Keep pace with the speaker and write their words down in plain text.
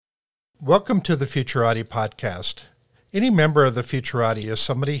Welcome to the Futurati podcast. Any member of the Futurati is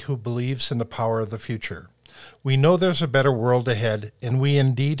somebody who believes in the power of the future. We know there's a better world ahead, and we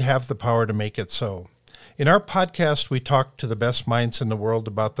indeed have the power to make it so. In our podcast, we talk to the best minds in the world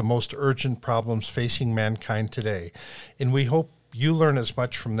about the most urgent problems facing mankind today, and we hope you learn as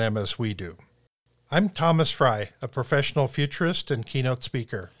much from them as we do. I'm Thomas Fry, a professional futurist and keynote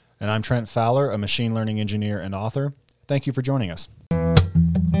speaker. And I'm Trent Fowler, a machine learning engineer and author. Thank you for joining us.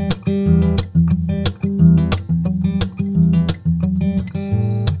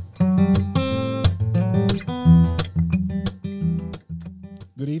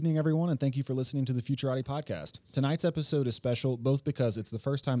 Good evening, everyone, and thank you for listening to the Futurati podcast. Tonight's episode is special, both because it's the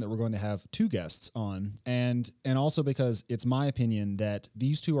first time that we're going to have two guests on, and also because it's my opinion that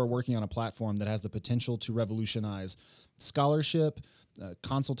these two are working on a platform that has the potential to revolutionize scholarship,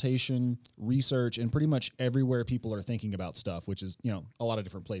 consultation, research, and pretty much everywhere people are thinking about stuff, which is, a lot of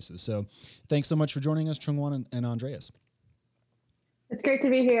different places. So thanks so much for joining us, Chung-Wan and Andreas. It's great to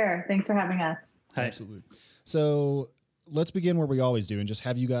be here. Thanks for having us. Hi. Absolutely. So let's begin where we always do and just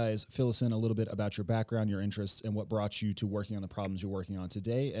have you guys fill us in a little bit about your background, your interests, and what brought you to working on the problems you're working on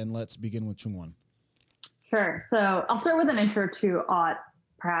today. And let's begin with Chung-Wan. Sure. So I'll start with an intro to Ott,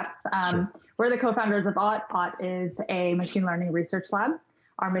 perhaps. Sure. We're the co-founders of Ott. Ott is a machine learning research lab.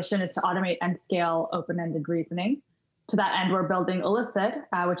 Our mission is to automate and scale open-ended reasoning. To that end, we're building Elicit,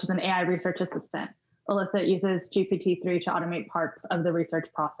 which is an AI research assistant. Elicit uses GPT-3 to automate parts of the research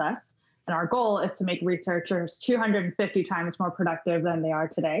process. And our goal is to make researchers 250 times more productive than they are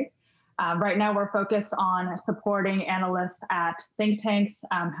today. Right now, we're focused on supporting analysts at think tanks,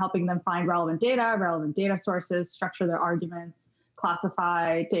 helping them find relevant data sources, structure their arguments,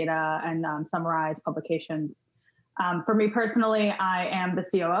 classify data, and summarize publications. For me personally, I am the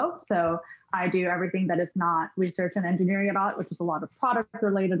COO, so I do everything that is not research and engineering at Ott, which is a lot of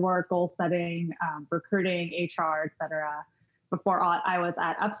product-related work, goal setting, recruiting, HR, et cetera. Before Ott, I was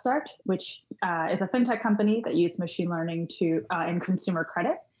at Upstart, which is a fintech company that used machine learning in consumer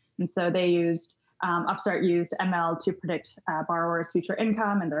credit. And so Upstart used ML to predict borrowers' future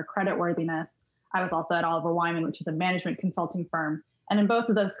income and their credit worthiness. I was also at Oliver Wyman, which is a management consulting firm. And in both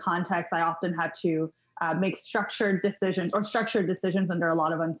of those contexts, I often had to make structured decisions under a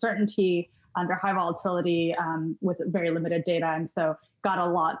lot of uncertainty, under high volatility, with very limited data. And so got a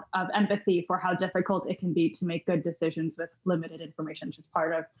lot of empathy for how difficult it can be to make good decisions with limited information, which is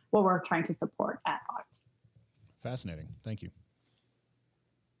part of what we're trying to support at Ott. Fascinating. Thank you.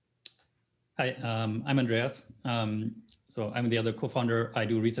 Hi, I'm Andreas. So I'm the other co-founder. I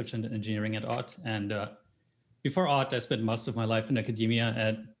do research and engineering at Ott. And before Ott, I spent most of my life in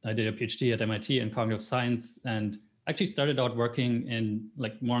academia. I did a PhD at MIT in cognitive science, and actually started out working in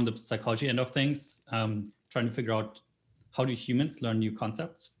more on the psychology end of things, trying to figure out how do humans learn new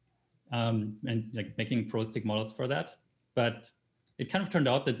concepts, and making probabilistic models for that. But it kind of turned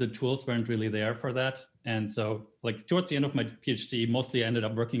out that the tools weren't really there for that. And so towards the end of my PhD, mostly I ended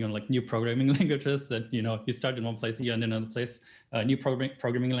up working on new programming languages that, you start in one place and you end in another place, new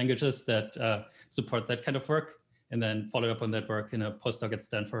programming languages that support that kind of work, and then followed up on that work in a postdoc at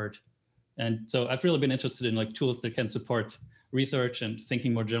Stanford. And so I've really been interested in tools that can support research and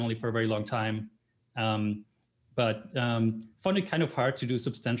thinking more generally for a very long time. But found it kind of hard to do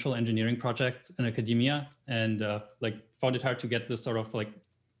substantial engineering projects in academia, and found it hard to get the sort of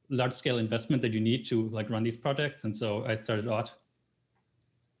large scale investment that you need to run these projects. And so I started Ott.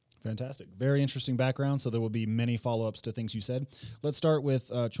 Fantastic. Very interesting background. So there will be many follow-ups to things you said. Let's start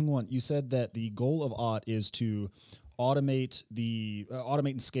with Chung-Wan. You said that the goal of Ott is to automate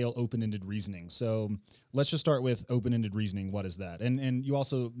and scale open-ended reasoning. So let's just start with open-ended reasoning. What is that? And you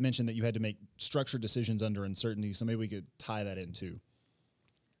also mentioned that you had to make structured decisions under uncertainty. So maybe we could tie that in too.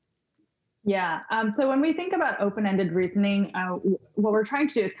 Yeah. So when we think about open-ended reasoning, what we're trying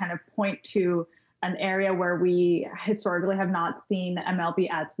to do is kind of point to an area where we historically have not seen ML be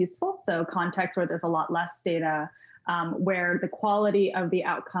as useful. So context where there's a lot less data, where the quality of the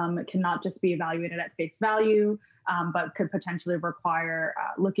outcome cannot just be evaluated at face value, but could potentially require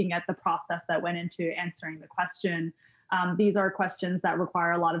looking at the process that went into answering the question. These are questions that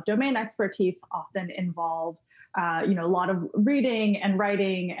require a lot of domain expertise, often involve a lot of reading and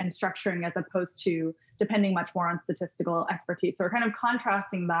writing and structuring, as opposed to depending much more on statistical expertise. So we're kind of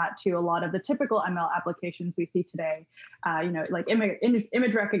contrasting that to a lot of the typical ML applications we see today.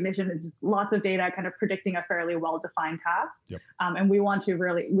 Image recognition is lots of data kind of predicting a fairly well-defined task. Yep. And we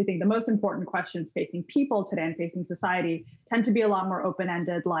think the most important questions facing people today and facing society tend to be a lot more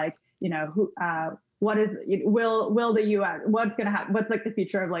open-ended, what is, will the U.S., what's going to happen, what's the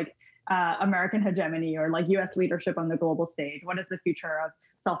future of American hegemony or U.S. leadership on the global stage? What is the future of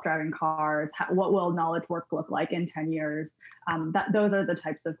self-driving cars? What will knowledge work look like in 10 years? Those are the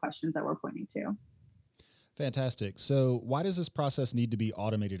types of questions that we're pointing to. Fantastic. So why does this process need to be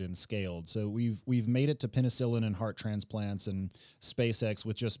automated and scaled? So we've made it to penicillin and heart transplants and SpaceX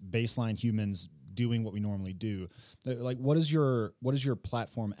with just baseline humans doing what we normally do. Like, what does your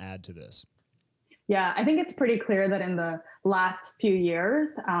platform add to this? Yeah, I think it's pretty clear that in the last few years,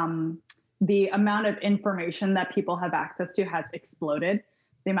 the amount of information that people have access to has exploded.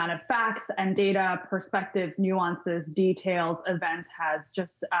 The amount of facts and data, perspectives, nuances, details, events has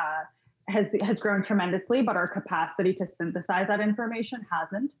just has grown tremendously, but our capacity to synthesize that information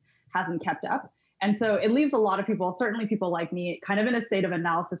hasn't kept up. And so it leaves a lot of people, certainly people like me, kind of in a state of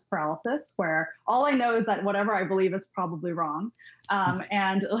analysis paralysis, where all I know is that whatever I believe is probably wrong.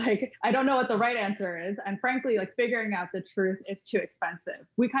 And like, I don't know what the right answer is. And frankly, like figuring out the truth is too expensive.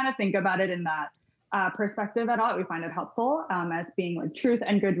 We kind of think about it in that perspective at all. We find it helpful as being like truth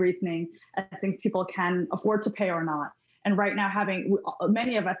and good reasoning as things people can afford to pay or not. And right now,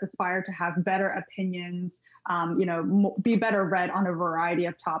 many of us aspire to have better opinions, be better read on a variety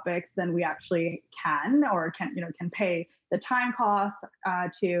of topics than we actually can pay the time cost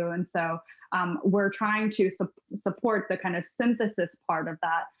to. And so we're trying to support the kind of synthesis part of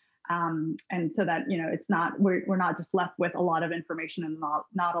that. And so that, we're not just left with a lot of information and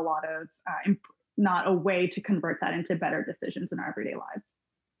not a way to convert that into better decisions in our everyday lives.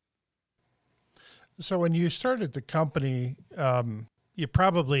 So when you started the company, you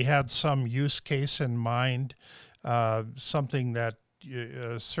probably had some use case in mind, something that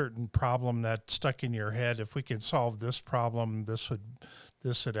a certain problem that stuck in your head. If we could solve this problem, this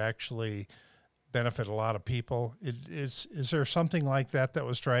would actually benefit a lot of people. Is there something like that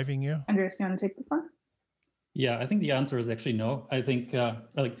was driving you? Andreas, you want to take this one? Yeah, I think the answer is actually no. I think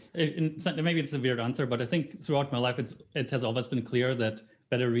maybe it's a weird answer, but I think throughout my life, it has always been clear that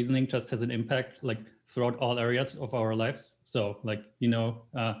better reasoning just has an impact like throughout all areas of our lives. So like,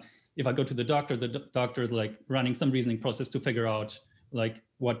 if I go to the doctor is like running some reasoning process to figure out like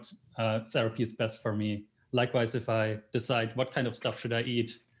what therapy is best for me. Likewise, if I decide what kind of stuff should I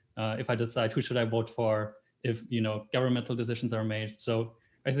eat, if I decide who should I vote for, if, governmental decisions are made. So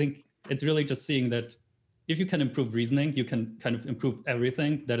I think it's really just seeing that if you can improve reasoning, you can kind of improve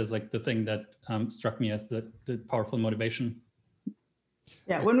everything. That is like the thing that struck me as the powerful motivation.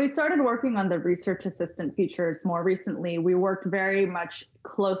 Yeah, when we started working on the research assistant features more recently, we worked very much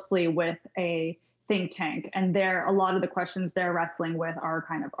closely with a think tank. And a lot of the questions they're wrestling with are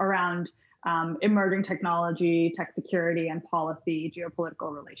kind of around emerging technology, tech security, and policy,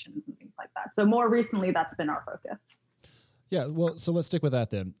 geopolitical relations, and things like that. So more recently, that's been our focus. Yeah, well, so let's stick with that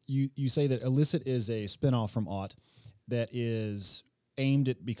then. You say that Elicit is a spinoff from Aught that is aimed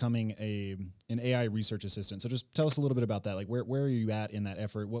at becoming an AI research assistant. So just tell us a little bit about that. Like where are you at in that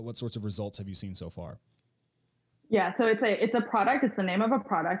effort? What sorts of results have you seen so far? Yeah, so it's a product. It's the name of a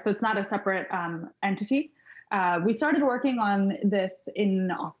product. So it's not a separate entity. We started working on this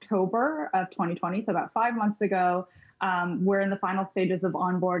in October of 2020, so about 5 months ago. We're in the final stages of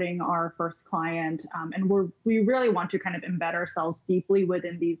onboarding our first client, and we really want to kind of embed ourselves deeply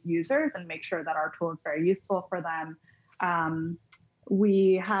within these users and make sure that our tool is very useful for them.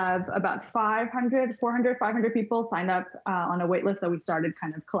 We have about 500 people signed up on a wait list that we started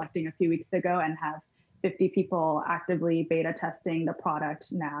kind of collecting a few weeks ago, and have 50 people actively beta testing the product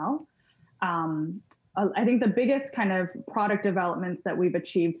now. I think the biggest kind of product developments that we've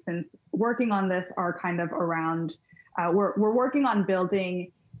achieved since working on this are kind of around, we're working on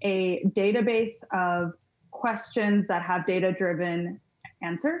building a database of questions that have data-driven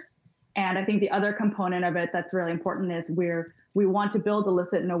answers. And I think the other component of it that's really important is we want to build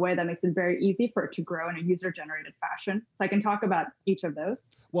Elicit in a way that makes it very easy for it to grow in a user-generated fashion. So I can talk about each of those.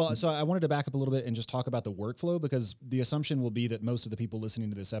 Well, so I wanted to back up a little bit and just talk about the workflow, because the assumption will be that most of the people listening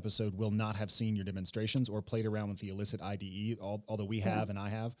to this episode will not have seen your demonstrations or played around with the Elicit IDE, although we have and I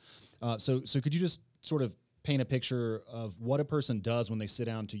have. So could you just sort of paint a picture of what a person does when they sit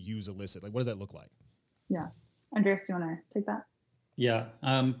down to use Elicit? Like, what does that look like? Yeah. Andreas, do you want to take that? Yeah,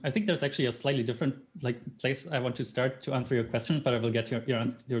 I think there's actually a slightly different place I want to start to answer your question, but I will get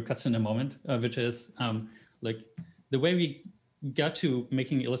your question in a moment, which is the way we got to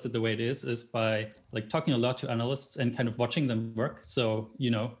making Elicit the way it is by talking a lot to analysts and kind of watching them work. So,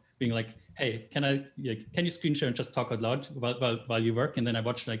 being like, hey, can you screen share and just talk out loud while you work? And then I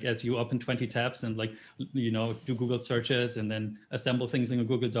watch as you open 20 tabs and do Google searches and then assemble things in a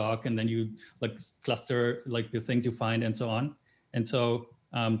Google Doc, and then you cluster the things you find and so on. And so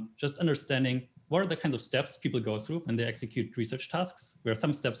just understanding what are the kinds of steps people go through when they execute research tasks, where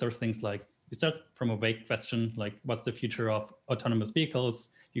some steps are things like you start from a vague question, like what's the future of autonomous vehicles?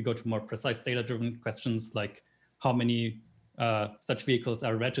 you go to more precise data-driven questions like how many such vehicles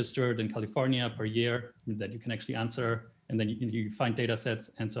are registered in California per year that you can actually answer, and then you find data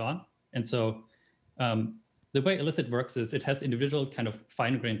sets and so on. And so the way Elicit works is it has individual kind of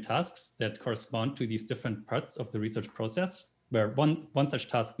fine-grained tasks that correspond to these different parts of the research process, where one such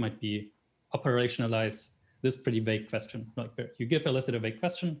task might be operationalize this pretty vague question. Like you give Elicit a vague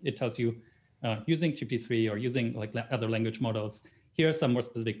question, it tells you using GPT-3 or using like other language models, here are some more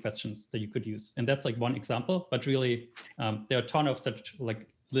specific questions that you could use. And that's like one example, but really there are a ton of such like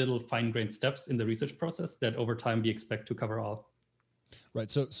little fine-grained steps in the research process that over time we expect to cover all. Right.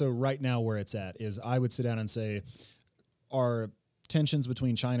 So right now where it's at is I would sit down and say, are tensions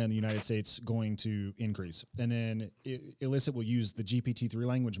between China and the United States going to increase? And then Elicit will use the GPT-3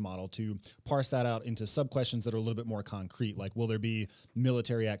 language model to parse that out into sub-questions that are a little bit more concrete, like will there be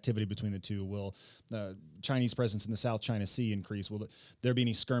military activity between the two? Will Chinese presence in the South China Sea increase? Will there be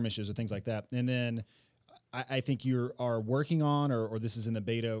any skirmishes or things like that? And then I think you are working on, or this is in the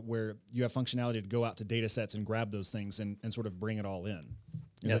beta, where you have functionality to go out to data sets and grab those things and sort of bring it all in.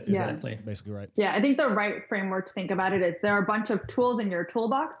 Yes, is exactly. that basically right? Yeah, I think the right framework to think about it is there are a bunch of tools in your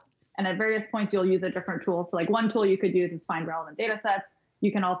toolbox, and at various points you'll use a different tool. So like one tool you could use is find relevant data sets.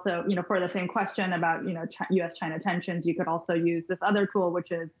 You can also, for the same question about, US-China tensions, you could also use this other tool, which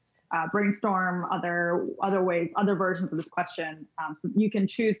is brainstorm other ways, other versions of this question. So you can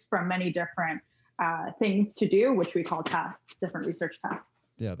choose from many different things to do, which we call tasks, different research tasks.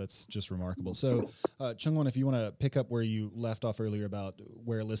 Yeah, that's just remarkable. So, Chung-Won, if you want to pick up where you left off earlier about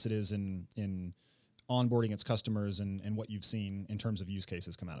where Elicit is in onboarding its customers and what you've seen in terms of use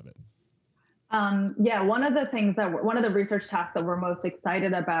cases come out of it. Yeah, one of the research tasks that we're most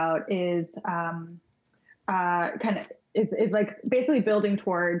excited about is is like basically building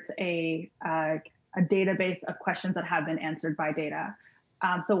towards a database of questions that have been answered by data.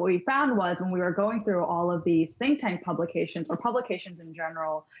 So what we found was when we were going through all of these think tank publications or publications in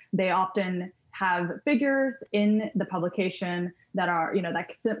general, they often have figures in the publication that are,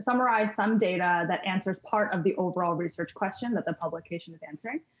 that summarize some data that answers part of the overall research question that the publication is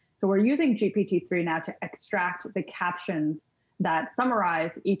answering. So we're using GPT-3 now to extract the captions that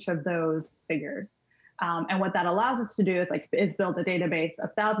summarize each of those figures. And what that allows us to do is build a database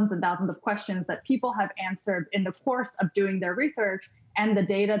of thousands and thousands of questions that people have answered in the course of doing their research and the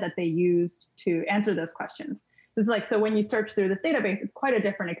data that they used to answer those questions. This is so when you search through this database, it's quite a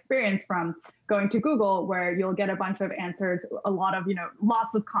different experience from going to Google, where you'll get a bunch of answers, a lot of,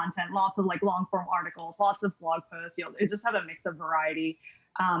 lots of content, lots of long form articles, lots of blog posts. It just have a mix of variety.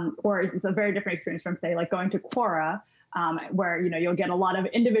 Or it's a very different experience from say going to Quora, where you'll get a lot of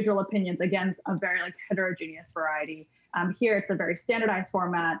individual opinions against a very heterogeneous variety. Here it's a very standardized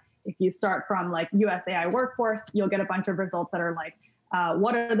format. If you start from US AI workforce, you'll get a bunch of results that are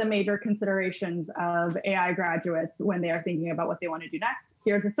what are the major considerations of AI graduates when they are thinking about what they want to do next?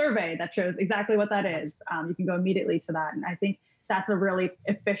 Here's a survey that shows exactly what that is. You can go immediately to that. And I think that's a really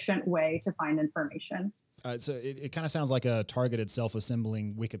efficient way to find information. So it kind of sounds like a targeted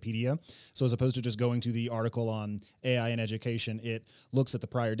self-assembling Wikipedia. So as opposed to just going to the article on AI and education, it looks at the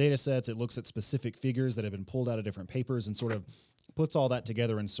prior data sets, it looks at specific figures that have been pulled out of different papers and sort of puts all that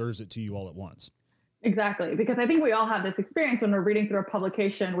together and serves it to you all at once. Exactly, because I think we all have this experience when we're reading through a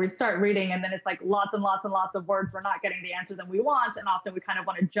publication, we start reading and then it's lots and lots and lots of words. We're not getting the answer that we want. And often we kind of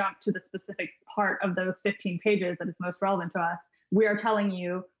want to jump to the specific part of those 15 pages that is most relevant to us. We are telling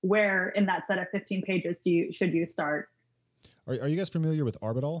you where in that set of 15 pages should you start. Are you guys familiar with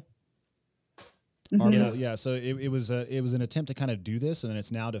Arbitol? Mm-hmm. Arbitol, yeah. So it was an attempt to kind of do this, and then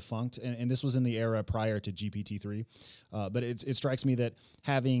it's now defunct. And this was in the era prior to GPT-3. But it strikes me that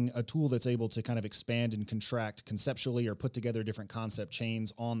having a tool that's able to kind of expand and contract conceptually or put together different concept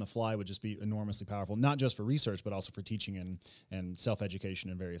chains on the fly would just be enormously powerful, not just for research, but also for teaching and self-education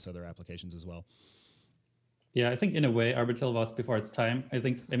and various other applications as well. Yeah, I think in a way, Arbitol was before its time. I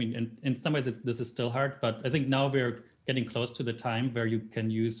mean, in some ways, this is still hard, but I think now we're getting close to the time where you can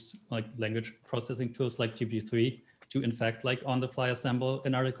use language processing tools like GPT-3 to, in fact, on the fly assemble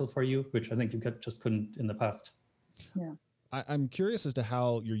an article for you, which I think you just couldn't in the past. Yeah. I'm curious as to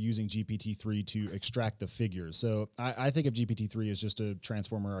how you're using GPT-3 to extract the figures. So I think of GPT-3 as just a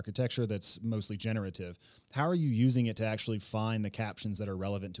transformer architecture that's mostly generative. How are you using it to actually find the captions that are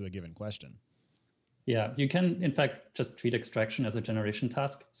relevant to a given question? Yeah, you can, in fact, just treat extraction as a generation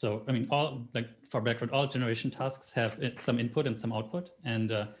task. So, I mean, for background, all generation tasks have some input and some output.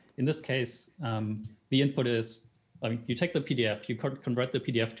 And in this case, the input is, you take the PDF, you convert the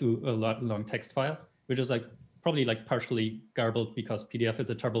PDF to a long text file, which is probably like partially garbled because PDF is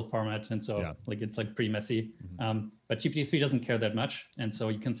a tarball format, and so like it's like pretty messy. But GPT-3 doesn't care that much, and so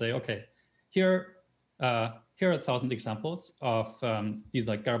you can say, okay, here are 1,000 examples of these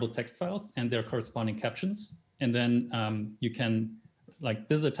like garbled text files and their corresponding captions, and then you can like,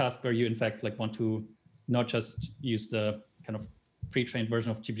 this is a task where you in fact like want to not just use the kind of pre-trained version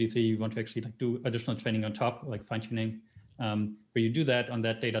of GPT-3, you want to actually like do additional training on top, like fine-tuning, where you do that on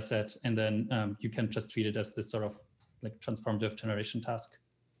that data set, and then you can just treat it as this sort of like transformative generation task.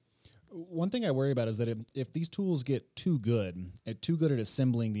 One thing I worry about is that if these tools get too good at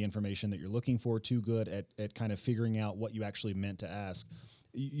assembling the information that you're looking for, too good at kind of figuring out what you actually meant to ask,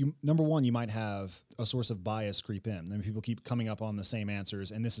 number one, you might have a source of bias creep in. I mean, people keep coming up on the same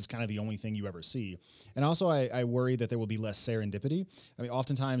answers, and this is kind of the only thing you ever see. And also, I worry that there will be less serendipity. I mean,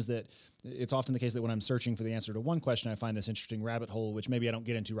 oftentimes it's often the case that when I'm searching for the answer to one question, I find this interesting rabbit hole, which maybe I don't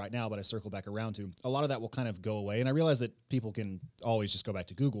get into right now, but I circle back around to. A lot of that will kind of go away. And I realize that people can always just go back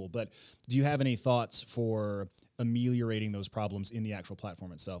to Google, but do you have any thoughts for ameliorating those problems in the actual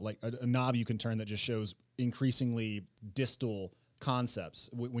platform itself? Like a knob you can turn that just shows increasingly distal concepts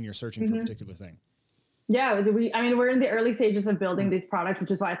when you're searching for a particular thing. Yeah, we're in the early stages of building these products, which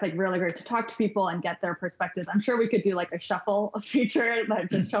is why it's like really great to talk to people and get their perspectives. I'm sure we could do like a shuffle feature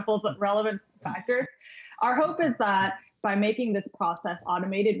that just shuffles relevant factors. Our hope is that by making this process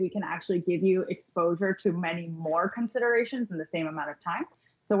automated, we can actually give you exposure to many more considerations in the same amount of time.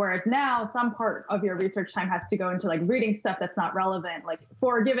 So whereas now some part of your research time has to go into like reading stuff that's not relevant, like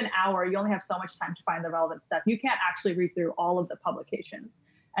for a given hour, you only have so much time to find the relevant stuff. You can't actually read through all of the publications.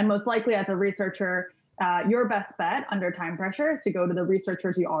 And most likely as a researcher, your best bet under time pressure is to go to the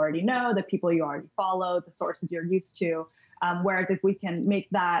researchers you already know, the people you already follow, the sources you're used to. Whereas if we can make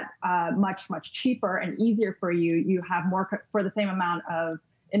that much, much cheaper and easier for you, you have more, for the same amount of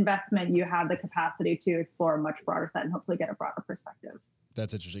investment, you have the capacity to explore a much broader set and hopefully get a broader perspective.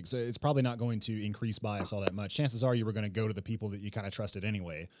 That's interesting. So it's probably not going to increase bias all that much. Chances are you were going to go to the people that you kind of trusted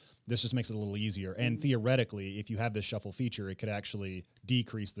anyway. This just makes it a little easier. And theoretically, if you have this shuffle feature, it could actually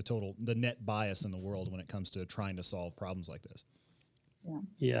decrease the net bias in the world when it comes to trying to solve problems like this.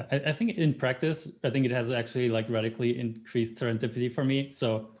 Yeah, I think in practice, I think it has actually like radically increased serendipity for me.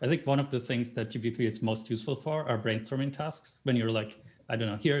 So I think one of the things that GPT-3 is most useful for are brainstorming tasks. When you're like, I don't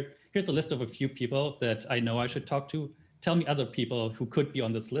know, here's a list of a few people that I know I should talk to. Tell me other people who could be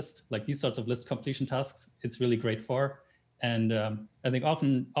on this list. Like these sorts of list completion tasks, it's really great for. And I think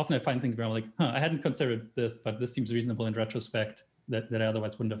often I find things where I'm like, I hadn't considered this, but this seems reasonable in retrospect that I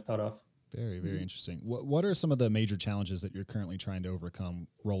otherwise wouldn't have thought of. Very, very interesting. What are some of the major challenges that you're currently trying to overcome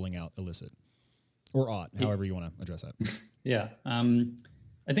rolling out Elicit or Aught, however you want to address that? Yeah,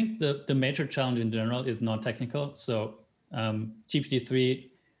 I think the major challenge in general is non-technical. So GPT-3,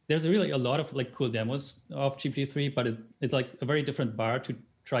 there's really a lot of like cool demos of GPT-3, but it's like a very different bar to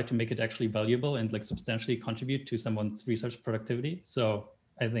try to make it actually valuable and like substantially contribute to someone's research productivity. So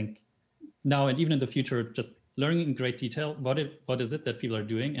I think now and even in the future, just learning in great detail what is it that people are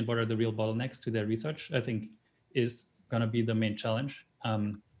doing and what are the real bottlenecks to their research, I think is going to be the main challenge.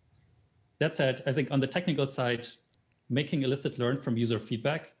 That said, I think on the technical side, making Elicit learn from user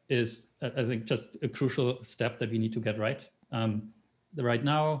feedback is, I think, just a crucial step that we need to get right. Right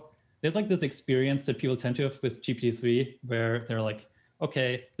now, there's like this experience that people tend to have with GPT-3 where they're like,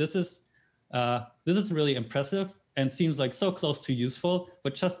 okay, this is really impressive and seems like so close to useful,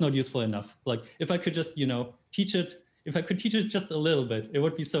 but just not useful enough. Like if I could just, teach it just a little bit, it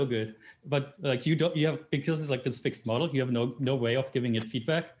would be so good. But like because it's like this fixed model, you have no way of giving it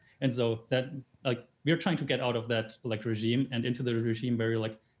feedback. And so that like we're trying to get out of that like regime and into the regime where you're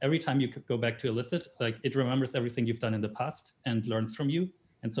like, every time you go back to Elicit, like it remembers everything you've done in the past and learns from you.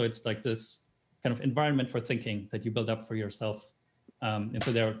 And so it's like this kind of environment for thinking that you build up for yourself. And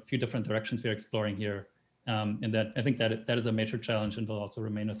so there are a few different directions we're exploring here. And that I think that is a major challenge and will also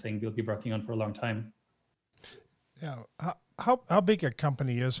remain a thing we'll be working on for a long time. Yeah. How big a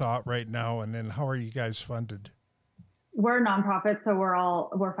company is Aught right now? And then how are you guys funded? We're a nonprofit, so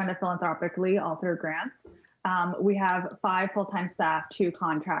we're funded philanthropically, all through grants. We have 5 full-time staff, 2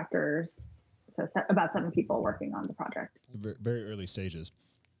 contractors, so about 7 people working on the project. Very early stages.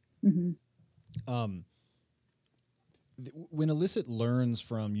 Mm-hmm. When Elicit learns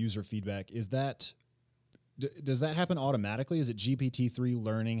from user feedback, does that happen automatically? Is it GPT-3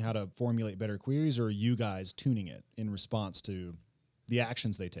 learning how to formulate better queries, or are you guys tuning it in response to the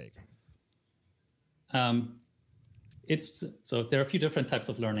actions they take? So there are a few different types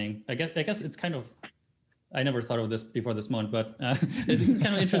of learning. I guess it's kind of I never thought of this before this moment, but it's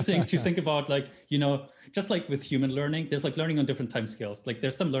kind of interesting to think about, like, just like with human learning, there's like learning on different time scales. Like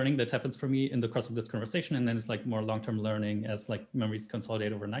there's some learning that happens for me in the course of this conversation, and then it's like more long-term learning as like memories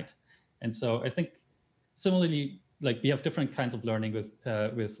consolidate overnight. And so I think similarly, like we have different kinds of learning with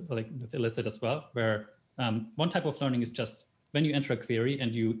Elicit as well, where one type of learning is just when you enter a query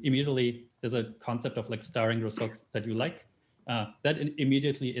and you immediately, there's a concept of like starring results that you like, that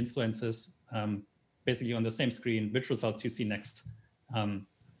immediately influences basically on the same screen which results you see next.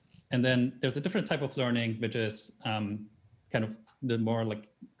 And then there's a different type of learning, which is kind of the more like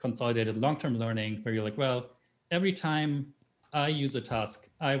consolidated long-term learning, where you're like, well, every time I use a task,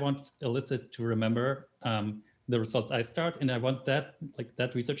 I want Elicit to remember the results I start, and I want that, like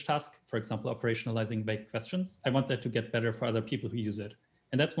that research task, for example, operationalizing vague questions, I want that to get better for other people who use it.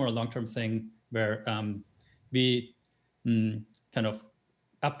 And that's more a long-term thing where we kind of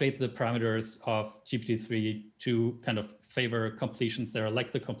update the parameters of GPT-3 to kind of favor completions that are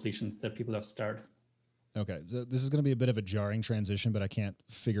like the completions that people have starred. Okay, so this is going to be a bit of a jarring transition, but I can't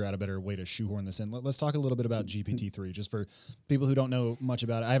figure out a better way to shoehorn this in. Let's talk a little bit about GPT-3, just for people who don't know much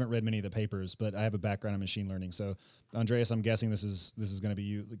about it. I haven't read many of the papers, but I have a background in machine learning. So, Andreas, I'm guessing this is going to be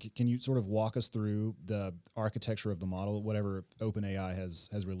you. Can you sort of walk us through the architecture of the model, whatever OpenAI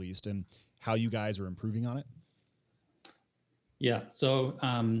has released, and how you guys are improving on it? Yeah, so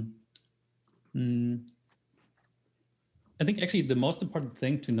I think actually the most important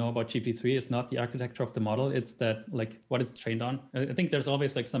thing to know about GPT-3 is not the architecture of the model. It's that like what it's trained on. I think there's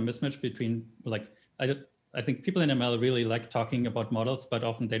always like some mismatch between like, I think people in ML really like talking about models, but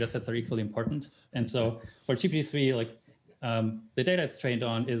often data sets are equally important. And so for GPT-3, like the data it's trained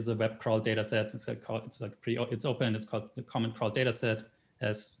on is a web crawl data set. It's open. It's called the Common Crawl data set.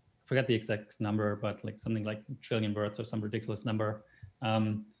 Has, I forget the exact number, but like something like a trillion words or some ridiculous number.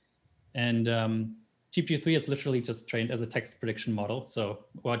 GPT-3 is literally just trained as a text prediction model. So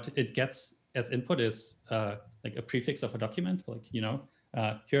what it gets as input is like a prefix of a document, like,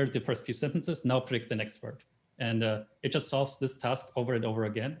 here are the first few sentences, now predict the next word. And it just solves this task over and over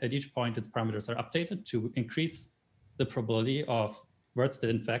again. At each point, its parameters are updated to increase the probability of words that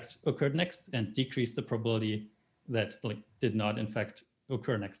in fact occurred next and decrease the probability that like did not in fact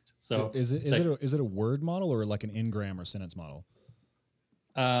occur next. So is it a word model or like an n-gram or sentence model?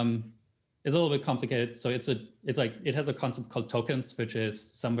 It's a little bit complicated. So it has a concept called tokens, which is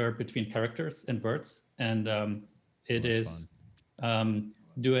somewhere between characters and words. And it is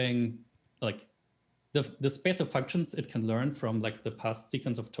doing like the space of functions it can learn from like the past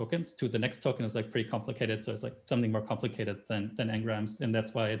sequence of tokens to the next token is like pretty complicated. So it's like something more complicated than n-grams. And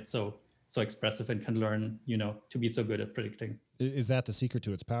that's why it's so expressive and can learn, to be so good at predicting. Is that the secret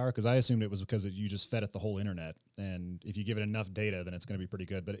to its power? Because I assumed it was because you just fed it the whole internet, and if you give it enough data, then it's going to be pretty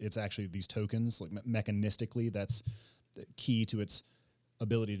good. But it's actually these tokens, like mechanistically, that's key to its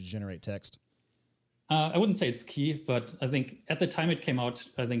ability to generate text. I wouldn't say it's key, but I think at the time it came out,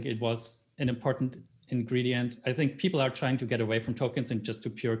 I think it was an important ingredient. I think people are trying to get away from tokens and just to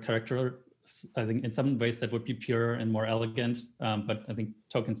pure character. I think in some ways that would be purer and more elegant, but I think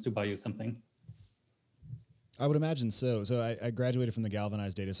tokens do buy you something. I would imagine so. So I graduated from the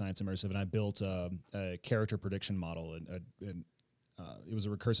Galvanized Data Science Immersive, and I built a character prediction model. And it was a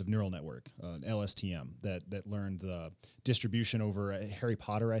recursive neural network, an LSTM, that learned the distribution over Harry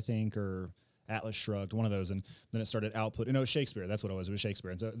Potter, I think, or Atlas Shrugged, one of those. And then it started outputting, no, Shakespeare, that's what it was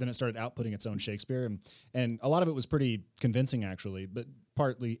Shakespeare. And so then it started outputting its own Shakespeare. And a lot of it was pretty convincing, actually, but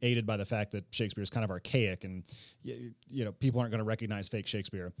partly aided by the fact that Shakespeare is kind of archaic and, people aren't going to recognize fake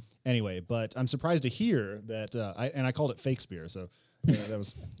Shakespeare anyway. But I'm surprised to hear that, I called it Fakespeare, so that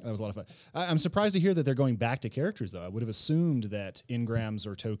was a lot of fun. I'm surprised to hear that they're going back to characters, though. I would have assumed that n-grams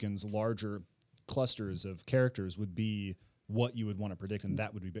or tokens, larger clusters of characters, would be what you would want to predict, and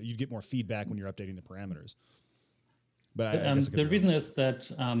that would be, but you'd get more feedback when you're updating the parameters. But the reason is that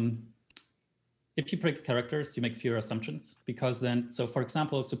if you predict characters, you make fewer assumptions, because then, so for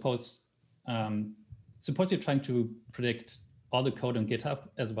example, suppose you're trying to predict all the code on GitHub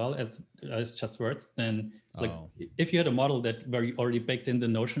as well as just words, then if you had a model where you already baked in the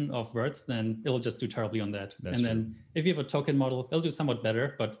notion of words, then it'll just do terribly on that. Then if you have a token model, it'll do somewhat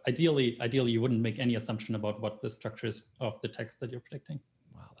better, but ideally you wouldn't make any assumption about what the structure is of the text that you're predicting.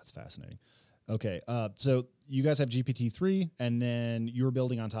 Wow, that's fascinating. Okay, so you guys have GPT-3, and then you're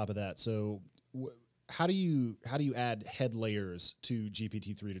building on top of that. So how do you add head layers to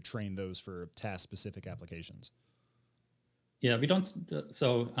GPT-3 to train those for task-specific applications? Yeah, we don't.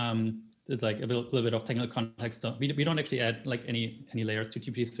 So there's like a little bit of technical context. We don't actually add like any layers to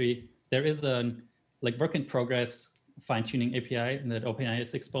GPT-3. There is a like work in progress fine-tuning API that OpenAI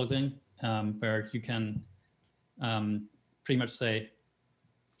is exposing, where you can pretty much say,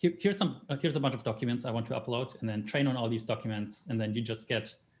 here's a bunch of documents I want to upload, and then train on all these documents, and then you just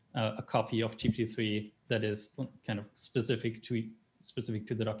get a copy of GPT-3 that is kind of specific to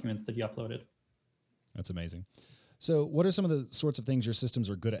the documents that you uploaded. That's amazing. So what are some of the sorts of things your systems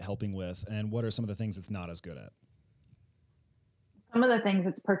are good at helping with, and what are some of the things it's not as good at? Some of the things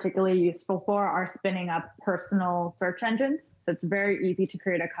it's particularly useful for are spinning up personal search engines. So it's very easy to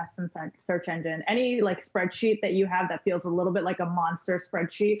create a custom search engine. Any like spreadsheet that you have that feels a little bit like a monster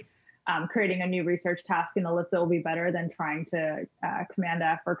spreadsheet, creating a new research task in Alyssa will be better than trying to Command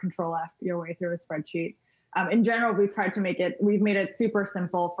F or Control F your way through a spreadsheet. In general, we've made it super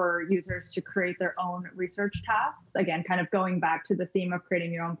simple for users to create their own research tasks. Again, kind of going back to the theme of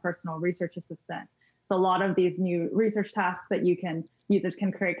creating your own personal research assistant. So a lot of these new research tasks that users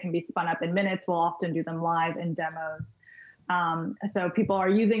can create can be spun up in minutes. We'll often do them live in demos. So people are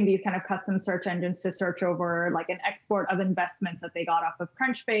using these kind of custom search engines to search over like an export of investments that they got off of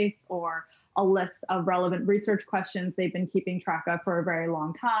Crunchbase, or a list of relevant research questions they've been keeping track of for a very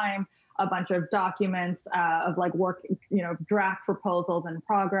long time, a bunch of documents of like work, draft proposals in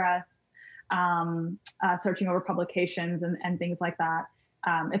progress, searching over publications and things like that.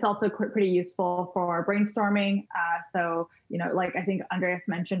 It's also pretty useful for brainstorming. Like I think Andreas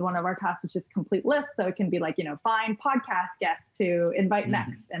mentioned, one of our tasks is just complete lists. So it can be like, find podcast guests to invite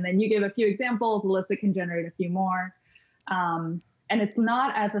next. And then you give a few examples, Alyssa can generate a few more. And it's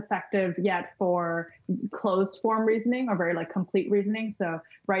not as effective yet for closed form reasoning or very like complete reasoning. So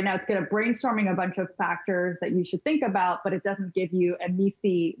right now it's good at brainstorming a bunch of factors that you should think about, but it doesn't give you a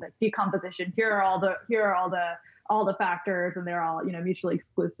MECE like decomposition. Here are all the factors, and they're all mutually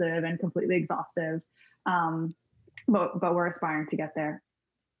exclusive and completely exhaustive. But we're aspiring to get there.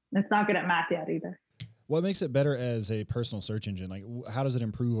 It's not good at math yet either. What makes it better as a personal search engine? Like, how does it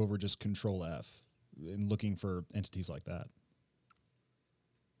improve over just Control F in looking for entities like that?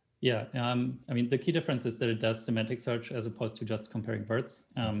 Yeah, the key difference is that it does semantic search as opposed to just comparing words.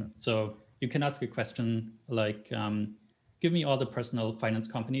 So you can ask a question like, give me all the personal finance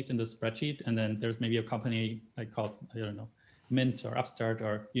companies in this spreadsheet, and then there's maybe a company like called, I don't know, Mint or Upstart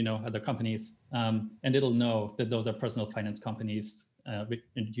or other companies, and it'll know that those are personal finance companies, and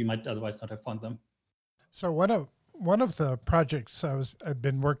you might otherwise not have found them. So one of the projects I've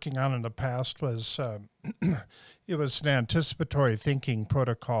been working on in the past was it was an anticipatory thinking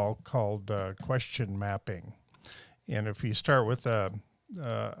protocol called question mapping, and if you start with an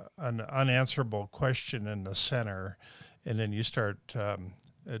unanswerable question in the center, and then you start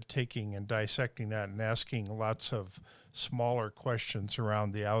taking and dissecting that and asking lots of smaller questions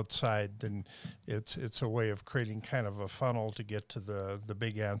around the outside, then it's a way of creating kind of a funnel to get to the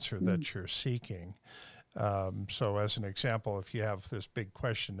big answer that you're seeking. So as an example, if you have this big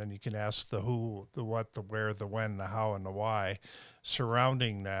question, then you can ask the who, the what, the where, the when, the how, and the why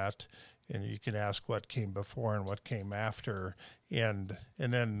surrounding that. And you can ask what came before and what came after. And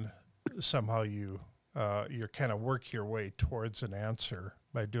then somehow you kind of work your way towards an answer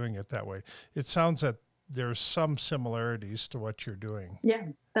by doing it that way. It sounds that there's some similarities to what you're doing. Yeah,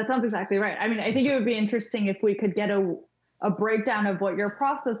 that sounds exactly right. I mean, I think it would be interesting if we could get a breakdown of what your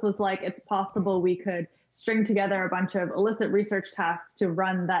process was like. It's possible we could string together a bunch of elicit research tasks to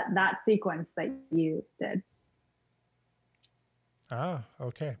run that sequence that you did.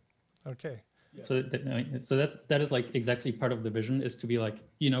 Okay. Yeah. So that is like exactly part of the vision, is to be like,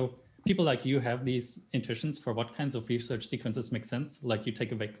 people like you have these intuitions for what kinds of research sequences make sense. Like you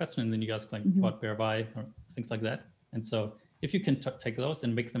take a vague question and then you ask like what, where, why, or things like that. And so if you can take those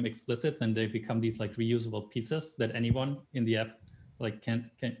and make them explicit, then they become these like reusable pieces that anyone in the app like can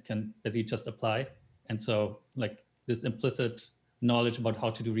basically just apply. And so like this implicit knowledge about how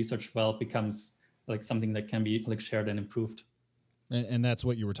to do research well becomes like something that can be like shared and improved. And that's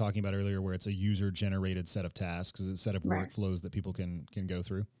what you were talking about earlier, where it's a user-generated set of tasks, a set of workflows that people can go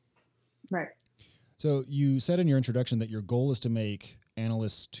through. Right. So you said in your introduction that your goal is to make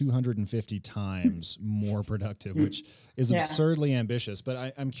analysts 250 times more productive, which is absurdly ambitious.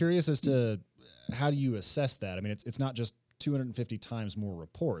 But I'm curious as to how do you assess that? I mean, it's not just 250 times more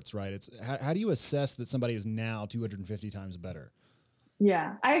reports, right? It's how do you assess that somebody is now 250 times better?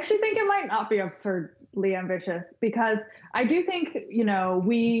 Yeah, I actually think it might not be absurdly ambitious, because I do think,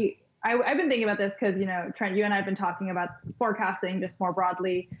 I've been thinking about this because, Trent, you and I have been talking about forecasting just more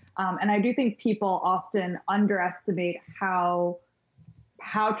broadly. And I do think people often underestimate how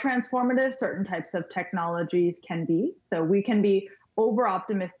transformative certain types of technologies can be. So we can be over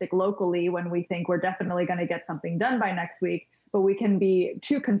optimistic locally when we think we're definitely going to get something done by next week, but we can be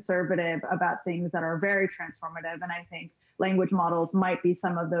too conservative about things that are very transformative. And I think language models might be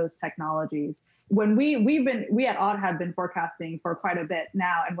some of those technologies. when we at Odd have been forecasting for quite a bit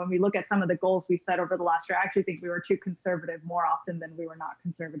now, and when we look at some of the goals we set over the last year, I actually think we were too conservative more often than we were not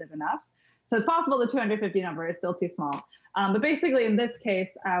conservative enough. So it's possible the 250 number is still too small. But basically, in this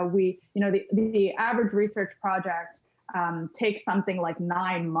case, the average research project takes something like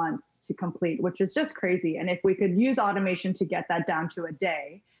 9 months to complete, which is just crazy. And if we could use automation to get that down to a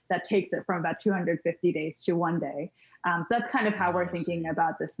day, that takes it from about 250 days to 1 day. So that's kind of how we're thinking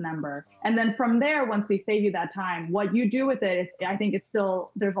about this number. And then from there, once we save you that time, what you do with it is, I think it's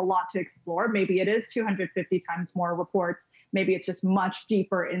still, there's a lot to explore. Maybe it is 250 times more reports. Maybe it's just much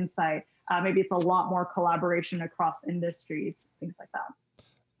deeper insight. Maybe it's a lot more collaboration across industries, things like that.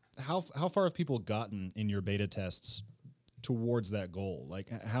 How far have people gotten in your beta tests towards that goal? Like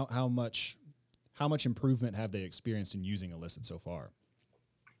how much improvement have they experienced in using Elicit so far?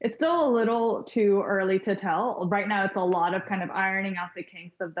 It's still a little too early to tell. Right now, it's a lot of kind of ironing out the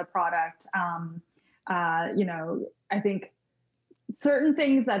kinks of the product. I think certain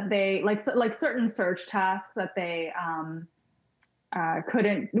things that they like certain search tasks that they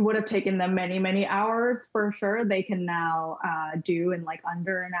would have taken them many hours for sure. They can now do in like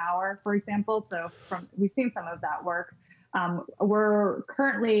under an hour, for example. So we've seen some of that work. We're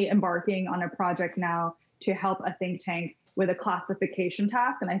currently embarking on a project now to help a think tank with a classification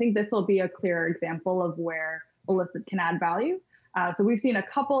task. And I think this will be a clear example of where Elicit can add value. So we've seen a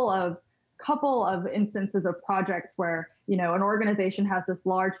couple of instances of projects where, an organization has this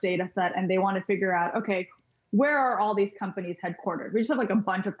large data set and they want to figure out, okay, where are all these companies headquartered? We just have like a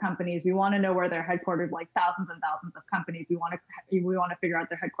bunch of companies. We want to know where they're headquartered, like thousands and thousands of companies. We want to figure out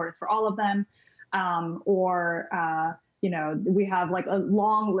their headquarters for all of them. We have like a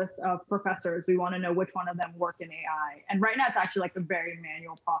long list of professors. We want to know which one of them work in AI. And right now it's actually like a very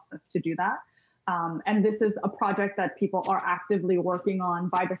manual process to do that. And this is a project that people are actively working on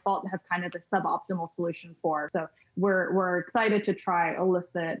by default, have kind of the suboptimal solution for. So we're excited to try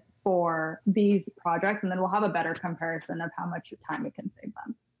Elicit for these projects, and then we'll have a better comparison of how much time it can save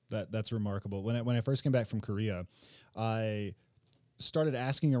them. That's remarkable. When I first came back from Korea, I started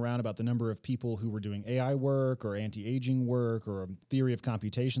asking around about the number of people who were doing AI work or anti-aging work or theory of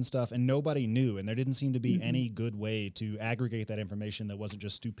computation stuff, and nobody knew, and there didn't seem to be any good way to aggregate that information that wasn't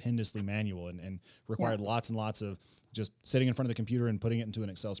just stupendously manual and required lots and lots of just sitting in front of the computer and putting it into an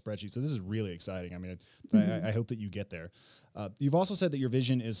Excel spreadsheet. So this is really exciting. I mean, I hope that you get there. You've also said that your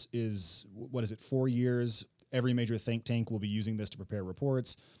vision is what is it, 4 years? Every major think tank will be using this to prepare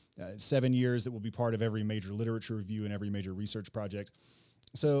reports. 7 years that will be part of every major literature review and every major research project.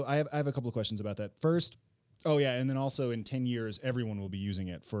 So I have a couple of questions about that. First, and then also in 10 years, everyone will be using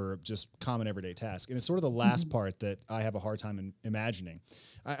it for just common everyday tasks. And it's sort of the last part that I have a hard time imagining.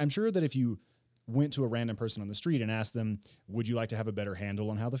 I'm sure that if you went to a random person on the street and asked them, would you like to have a better handle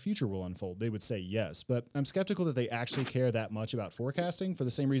on how the future will unfold? They would say yes. But I'm skeptical that they actually care that much about forecasting, for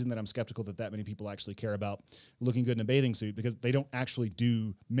the same reason that I'm skeptical that many people actually care about looking good in a bathing suit, because they don't actually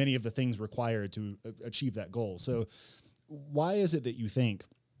do many of the things required to achieve that goal. So why is it that you think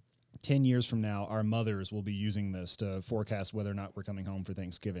 10 years from now, our mothers will be using this to forecast whether or not we're coming home for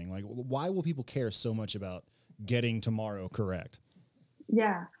Thanksgiving? Like, why will people care so much about getting tomorrow correct?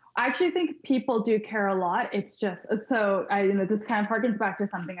 Yeah. I actually think people do care a lot. It's just, so this kind of harkens back to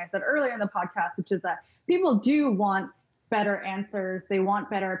something I said earlier in the podcast, which is that people do want better answers. They want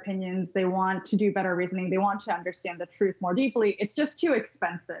better opinions. They want to do better reasoning. They want to understand the truth more deeply. It's just too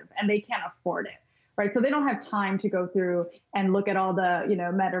expensive and they can't afford it, right? So they don't have time to go through and look at all the,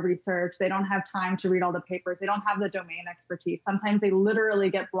 meta research. They don't have time to read all the papers. They don't have the domain expertise. Sometimes they literally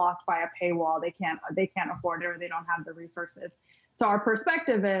get blocked by a paywall. They can't afford it, or they don't have the resources. So our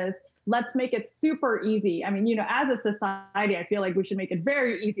perspective is, let's make it super easy. I mean, as a society, I feel like we should make it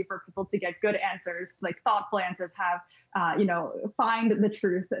very easy for people to get good answers, like thoughtful answers, have, find the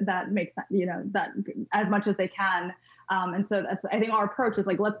truth that makes, that as much as they can. And so I think our approach is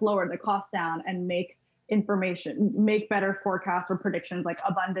like, let's lower the cost down and make better forecasts or predictions like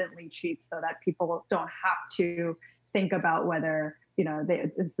abundantly cheap, so that people don't have to think about whether,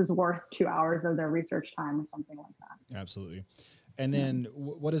 this is worth 2 hours of their research time or something like that. Absolutely. And then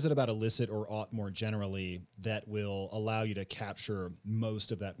what is it about Elicit or Aught more generally that will allow you to capture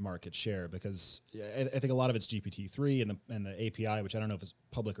most of that market share? Because I think a lot of it's GPT-3 and the API, which I don't know if it's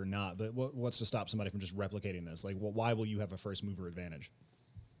public or not, but what's to stop somebody from just replicating this? Like, why will you have a first mover advantage?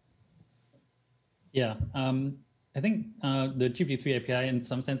 Yeah, I think the GPT-3 API in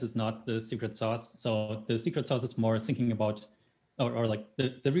some sense is not the secret sauce. So the secret sauce is more thinking about, or like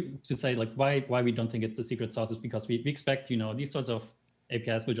to say like why we don't think it's the secret sauce is because we expect these sorts of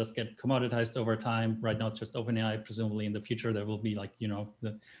APIs will just get commoditized over time. Right now, it's just OpenAI. Presumably, in the future, there will be like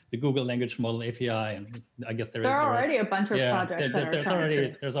the Google Language Model API, and I guess there are already a bunch of projects.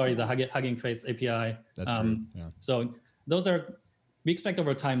 There's already the Hugging Face API. That's true. Yeah. So those are. We expect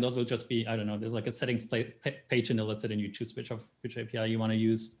over time those will just be, I don't know, there's like a settings page in Illicit, and you choose which API you want to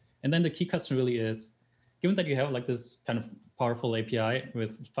use. And then the key question really is, given that you have like this kind of powerful API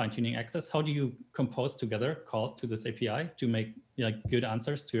with fine-tuning access, how do you compose together calls to this API to make like good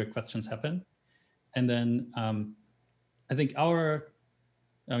answers to your questions happen? And then I think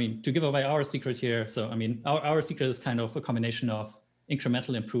to give away our secret here, so I mean, our secret is kind of a combination of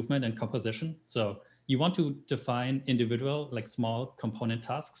incremental improvement and composition. So you want to define individual, like small component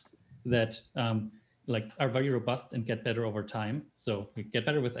tasks that like are very robust and get better over time. So we get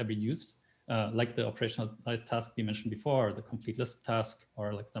better with every use, like the operationalized task we mentioned before, or the complete list task,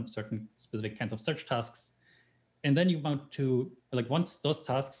 or like some certain specific kinds of search tasks. And then you want to, like once those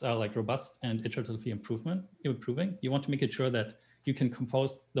tasks are like robust and iteratively improving, you want to make it sure that you can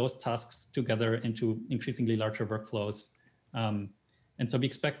compose those tasks together into increasingly larger workflows. And so we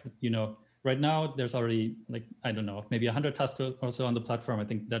expect, right now, there's already like, I don't know, maybe 100 tasks or so on the platform. I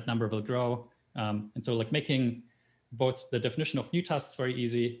think that number will grow. And so like making both the definition of new tasks very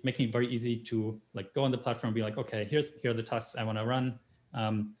easy, making it very easy to like go on the platform and be like, okay, here are the tasks I want to run.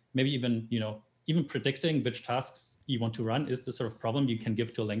 Maybe even, even predicting which tasks you want to run is the sort of problem you can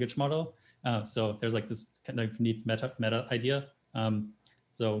give to a language model. So there's like this kind of neat meta idea.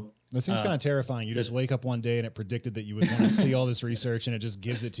 So that seems kind of terrifying. You just wake up one day and it predicted that you would want to see all this research, and it just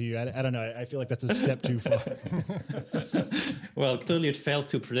gives it to you. I don't know. I feel like that's a step too far. Well, clearly it failed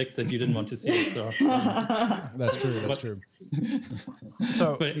to predict that you didn't want to see it. So that's true. That's true.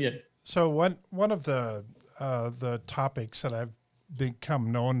 So, but, yeah. So one of the topics that I've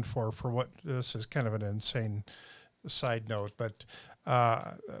become known for what this is kind of an insane side note, but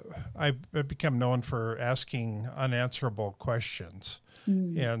I've become known for asking unanswerable questions.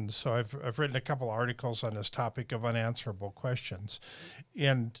 And so I've written a couple articles on this topic of unanswerable questions.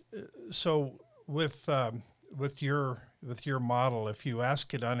 And so with your model, if you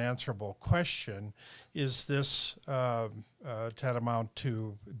ask an unanswerable question, is this tantamount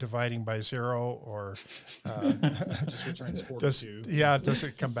to dividing by 0, or just returns 42? Does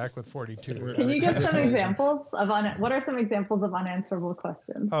it come back with 42? Can you give some examples of what are some examples of unanswerable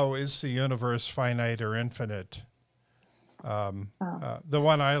questions? Oh, is the universe finite or infinite? The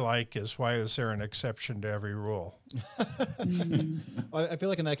one I like is, why is there an exception to every rule? I feel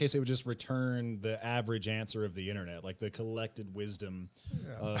like in that case, it would just return the average answer of the internet, like the collected wisdom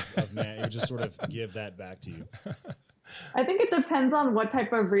of man. It would just sort of give that back to you. I think it depends on what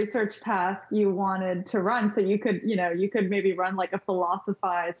type of research task you wanted to run. So you could maybe run like a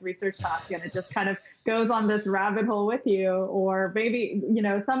philosophized research task, and it just kind of goes on this rabbit hole with you. Or maybe,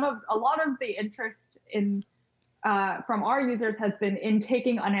 a lot of the interest in from our users has been in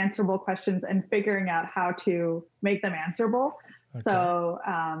taking unanswerable questions and figuring out how to make them answerable. Okay. So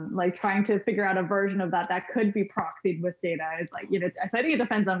like trying to figure out a version of that could be proxied with data. It's like, so I think it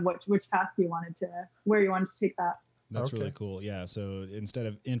depends on which task where you wanted to take that. That's really cool. Yeah. So instead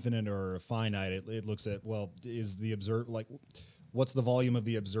of infinite or finite, it looks at, well, is the what's the volume of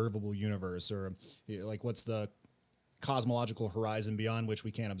the observable universe, or like what's the cosmological horizon beyond which we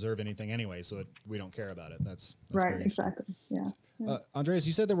can't observe anything anyway, so we don't care about it. That's right. Exactly. Yeah. Andreas,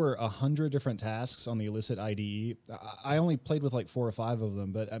 you said there were 100 different tasks on the Illicit IDE. I only played with like 4 or 5 of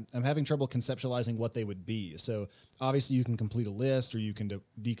them, but I'm having trouble conceptualizing what they would be. So obviously you can complete a list, or you can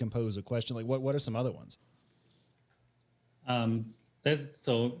decompose a question. Like what are some other ones?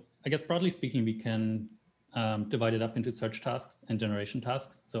 So I guess broadly speaking, we can divide it up into search tasks and generation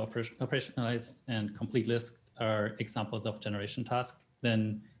tasks. So operationalized and complete list are examples of generation tasks.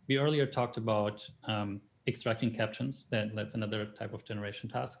 Then we earlier talked about extracting captions. That's another type of generation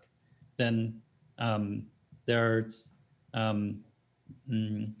task. Then there's a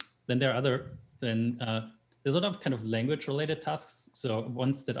lot of kind of language related tasks. So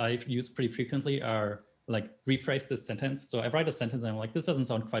ones that I've used pretty frequently are like rephrase this sentence. So I write a sentence and I'm like, this doesn't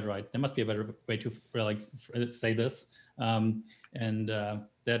sound quite right. There must be a better way to say this.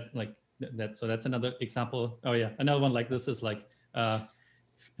 So that's another example. Oh yeah, another one like this is like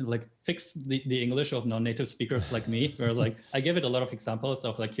fix the English of non-native speakers like me, where like I give it a lot of examples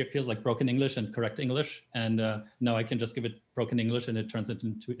of like here's like broken English and correct English, and now I can just give it broken English and it turns it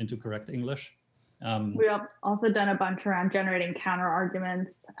into correct English. We have also done a bunch around generating counter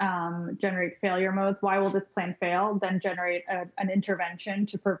arguments, generate failure modes. Why will this plan fail? Then generate an intervention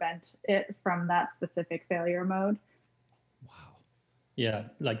to prevent it from that specific failure mode. Wow. Yeah,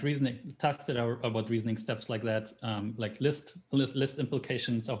 like reasoning tasks that are about reasoning steps like that, like list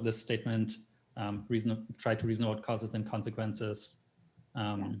implications of this statement, try to reason out causes and consequences.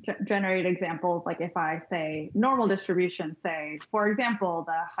 Generate examples, like if I say normal distribution, say for example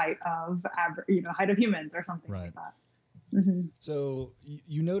the height of height of humans or something like that. Mm-hmm. So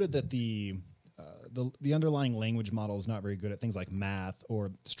you noted that the underlying language model is not very good at things like math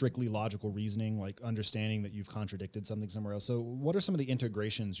or strictly logical reasoning, like understanding that you've contradicted something somewhere else. So what are some of the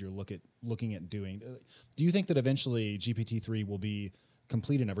integrations you're looking at doing? Do you think that eventually GPT-3 will be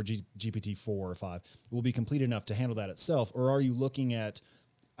complete enough, or GPT-4 or 5 will be complete enough to handle that itself? Or are you looking at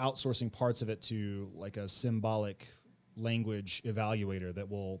outsourcing parts of it to like a symbolic language evaluator that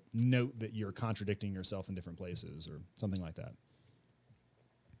will note that you're contradicting yourself in different places or something like that?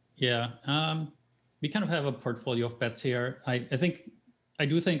 Yeah, we kind of have a portfolio of bets here. I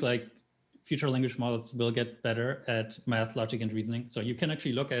do think like future language models will get better at math, logic, and reasoning. So you can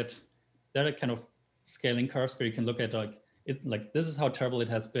actually look at, there are kind of scaling curves where you can look at like this is how terrible it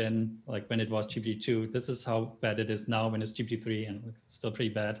has been like when it was GPT-2. This is how bad it is now when it's GPT-3, and it's still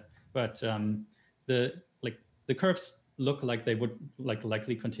pretty bad. But the curves look like they would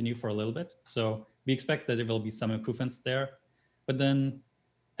likely continue for a little bit. So we expect that there will be some improvements there. But then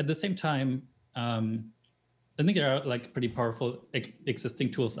at the same time, I think there are like pretty powerful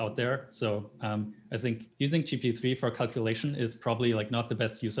existing tools out there. So I think using GPT-3 for calculation is probably like not the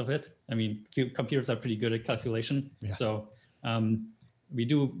best use of it. I mean, computers are pretty good at calculation. Yeah. So we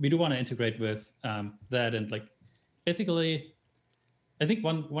do want to integrate with that. And like, basically, I think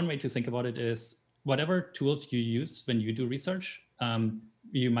one way to think about it is whatever tools you use when you do research,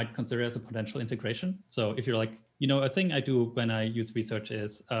 you might consider as a potential integration. So if you're like, a thing I do when I use research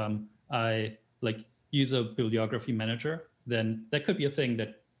is I like use a bibliography manager, then that could be a thing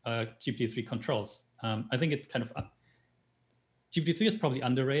that GPT-3 controls. I think it's kind of, GPT-3 is probably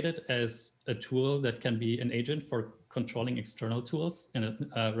underrated as a tool that can be an agent for controlling external tools and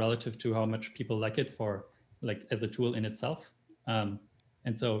relative to how much people like it for like as a tool in itself. And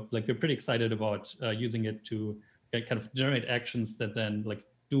so like we're pretty excited about using it to kind of generate actions that then like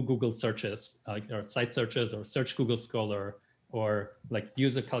do Google searches, or site searches, or search Google Scholar, or like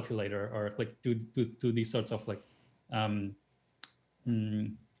use a calculator, or like do these sorts of like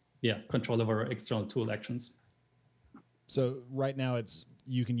control over external tool actions. So right now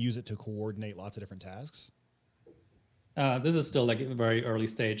you can use it to coordinate lots of different tasks. This is still like a very early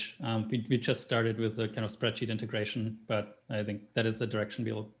stage. We just started with the kind of spreadsheet integration, but I think that is the direction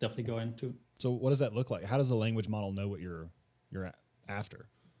we'll definitely go into. So what does that look like? How does the language model know what you're after?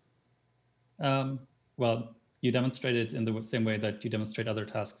 Well, you demonstrate it in the same way that you demonstrate other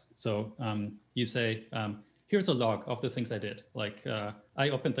tasks. So you say, here's a log of the things I did. Like I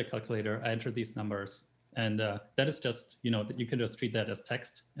opened the calculator, I entered these numbers, and that is just, that you can just treat that as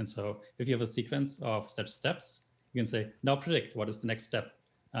text. And so if you have a sequence of such steps, you can say, now predict what is the next step.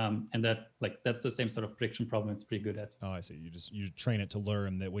 And that's the same sort of prediction problem it's pretty good at. Oh, I see. You train it to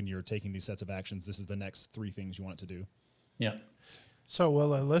learn that when you're taking these sets of actions, this is the next 3 things you want it to do. Yeah. So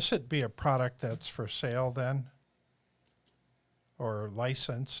will Elicit be a product that's for sale then, or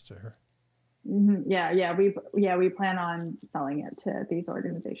licensed, or? Mm-hmm. Yeah. We plan on selling it to these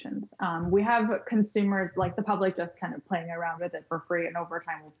organizations. We have consumers, like the public, just kind of playing around with it for free, and over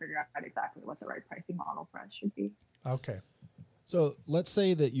time we'll figure out exactly what the right pricing model for us should be. Okay. So let's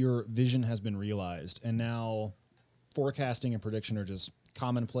say that your vision has been realized, and now forecasting and prediction are just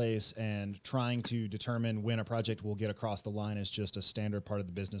commonplace, and trying to determine when a project will get across the line is just a standard part of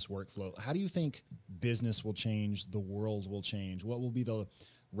the business workflow. How do you think business will change, the world will change? What will be the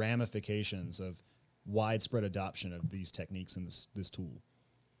ramifications of widespread adoption of these techniques and this tool?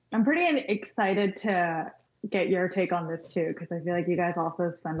 I'm pretty excited to get your take on this too, because I feel like you guys also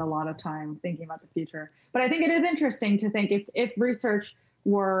spend a lot of time thinking about the future. But I think it is interesting to think if research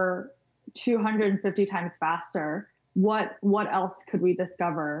were 250 times faster, what else could we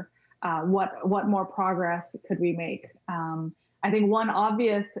discover? What more progress could we make? I think one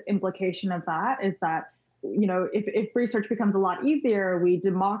obvious implication of that is that, if research becomes a lot easier, we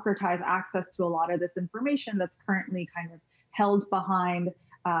democratize access to a lot of this information that's currently kind of held behind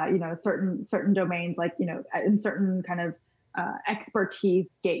certain domains, like in certain kind of expertise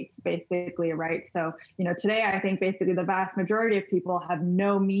gates, basically, right? So today I think basically the vast majority of people have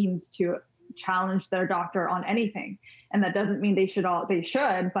no means to challenge their doctor on anything, and that doesn't mean they should,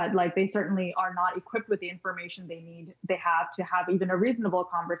 but like they certainly are not equipped with the information they have to have even a reasonable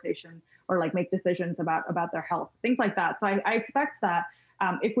conversation or like make decisions about their health, things like that. So I expect that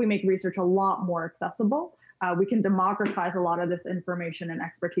if we make research a lot more accessible, we can democratize a lot of this information and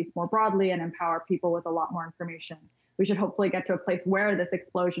expertise more broadly and empower people with a lot more information we should hopefully get to a place where this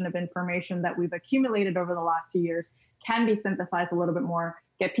explosion of information that we've accumulated over the last 2 years can be synthesized a little bit more,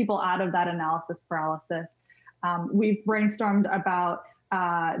 get people out of that analysis paralysis. We've brainstormed about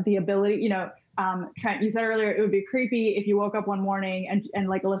the ability, Trent, you said earlier it would be creepy if you woke up one morning and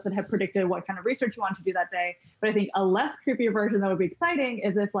like Elicit had predicted what kind of research you wanted to do that day. But I think a less creepy version that would be exciting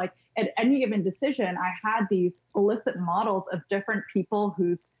is if, like, at any given decision, I had these Elicit models of different people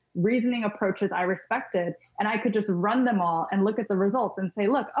whose reasoning approaches I respected, and I could just run them all and look at the results and say,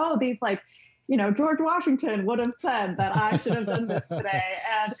 look, oh, these, like, George Washington would have said that I should have done this today.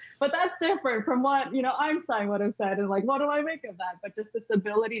 But that's different from what, Einstein would have said. And like, what do I make of that? But just this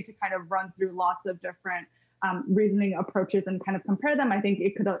ability to kind of run through lots of different reasoning approaches and kind of compare them, I think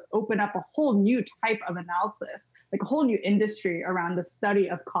it could open up a whole new type of analysis, like a whole new industry around the study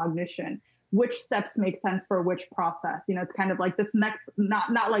of cognition. Which steps make sense for which process? It's kind of like this next,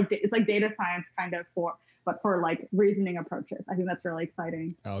 not like, it's like data science kind of but for like reasoning approaches. I think that's really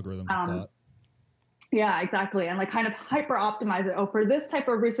exciting. Algorithms of thought. Yeah, exactly. And like kind of hyper optimize it. Oh, for this type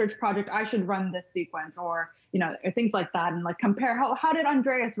of research project, I should run this sequence, or, things like that. And like compare how did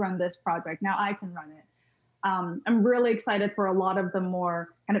Andreas run this project? Now I can run it. I'm really excited for a lot of the more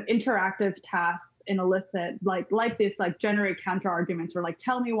kind of interactive tasks in Elicit, like this, like generate counter arguments or like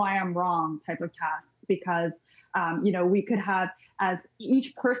tell me why I'm wrong type of tasks, because we could have, as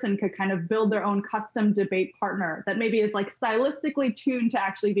each person could kind of build their own custom debate partner that maybe is like stylistically tuned to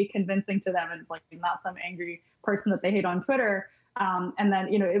actually be convincing to them, and it's like not some angry person that they hate on Twitter. And then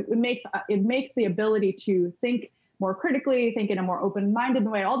it makes the ability to think more critically, think in a more open-minded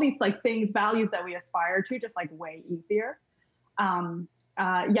way, all these like things, values that we aspire to, just like way easier.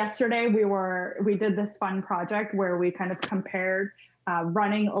 Yesterday we did this fun project where we kind of compared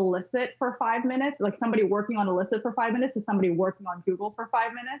running Elicit for 5 minutes, like somebody working on Elicit for 5 minutes to somebody working on Google for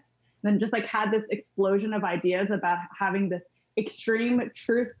 5 minutes, and then just like had this explosion of ideas about having this extreme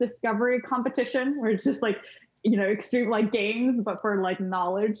truth discovery competition where it's just like, extreme like games, but for like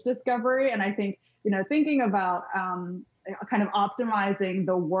knowledge discovery. And I think, thinking about kind of optimizing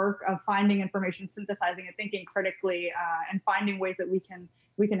the work of finding information, synthesizing it, thinking critically, and finding ways that we can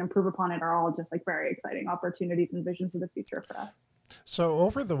improve upon it are all just like very exciting opportunities and visions of the future for us. So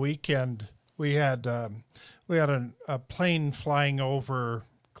over the weekend, we had a plane flying over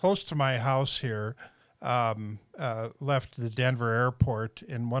close to my house here, left the Denver airport,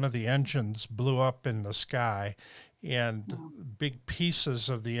 and one of the engines blew up in the sky, and big pieces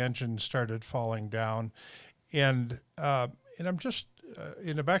of the engine started falling down. And I'm just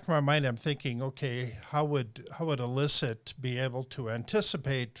in the back of my mind, I'm thinking, okay, how would Elicit be able to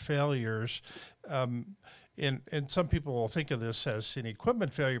anticipate failures? And some people will think of this as an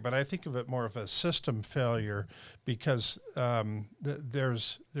equipment failure, but I think of it more of a system failure, because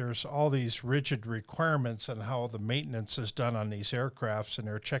there's all these rigid requirements on how the maintenance is done on these aircrafts, and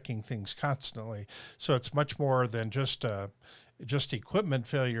they're checking things constantly. So it's much more than just equipment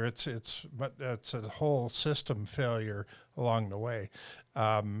failure. It's a whole system failure along the way.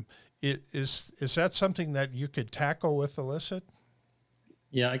 Is that something that you could tackle with Elicit?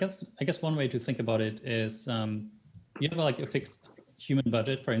 Yeah, I guess one way to think about it is you have like a fixed human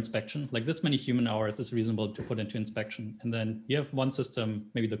budget for inspection. Like this many human hours is reasonable to put into inspection. And then you have one system,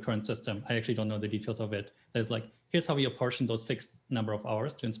 maybe the current system, I actually don't know the details of it. There's like, here's how we apportion those fixed number of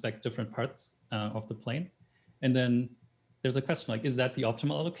hours to inspect different parts of the plane. And then there's a question like, is that the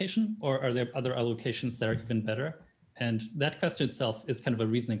optimal allocation, or are there other allocations that are even better? And that question itself is kind of a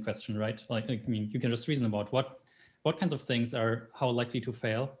reasoning question, right? Like, I mean, you can just reason about what kinds of things are how likely to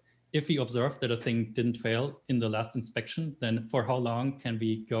fail. If we observe that a thing didn't fail in the last inspection, then for how long can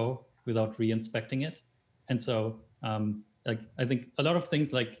we go without re-inspecting it? And so like, I think a lot of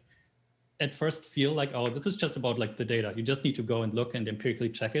things like at first feel like, oh, this is just about like the data. You just need to go and look and empirically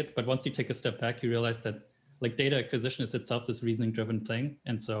check it. But once you take a step back, you realize that like data acquisition is itself this reasoning driven thing.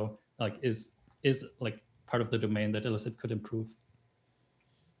 And so like is like part of the domain that Elicit could improve.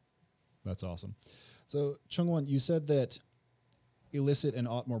 That's awesome. So Chungwon, you said that Elicit and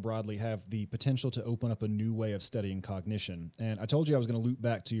Aught more broadly have the potential to open up a new way of studying cognition. And I told you I was going to loop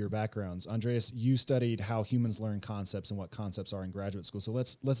back to your backgrounds. Andreas, you studied how humans learn concepts and what concepts are in graduate school. So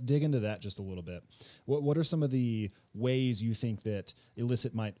let's dig into that just a little bit. What are some of the ways you think that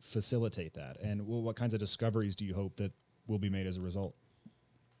Elicit might facilitate that? And what kinds of discoveries do you hope that will be made as a result?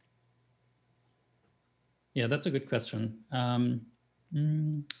 Yeah, that's a good question.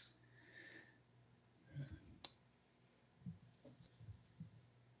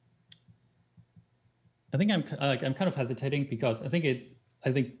 I think I'm kind of hesitating because I think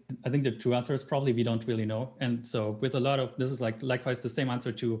the true answer is probably we don't really know. And so with a lot of, this is like likewise the same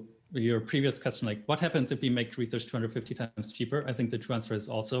answer to your previous question, like what happens if we make research 250 times cheaper? I think the true answer is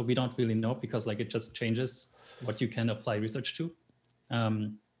also we don't really know, because like it just changes what you can apply research to.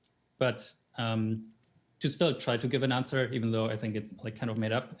 But to still try to give an answer, even though I think it's like kind of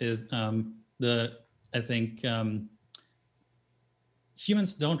made up, is I think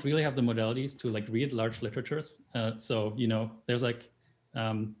humans don't really have the modalities to like read large literatures. So, there's like,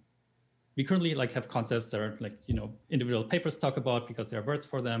 we currently like have concepts that are like, individual papers talk about because there are words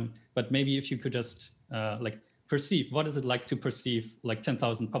for them. But maybe if you could just like perceive, what is it like to perceive like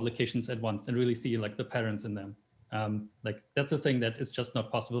 10,000 publications at once and really see like the patterns in them? Like that's a thing that is just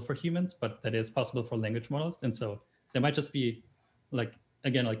not possible for humans, but that is possible for language models. And so there might just be like,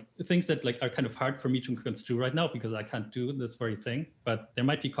 again, like things that like are kind of hard for me to construe right now because I can't do this very thing, but there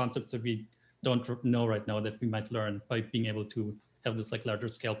might be concepts that we don't know right now that we might learn by being able to have this like larger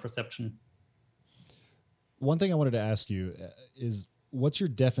scale perception. One thing I wanted to ask you is, what's your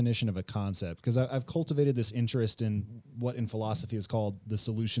definition of a concept? Because I've cultivated this interest in what in philosophy is called the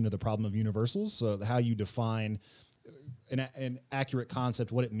solution to the problem of universals. So how you define an accurate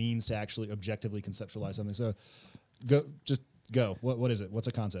concept, what it means to actually objectively conceptualize something. So go. What is it? What's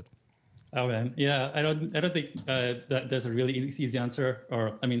a concept? Oh man, yeah. I don't think that there's a really easy answer.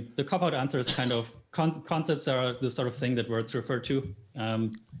 Or I mean, the cop-out answer is kind of concepts are the sort of thing that words refer to.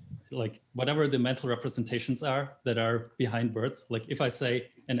 Like whatever the mental representations are that are behind words. Like if I say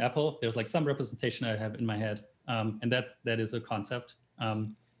an apple, there's like some representation I have in my head, and that is a concept.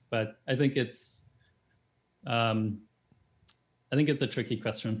 But I think it's a tricky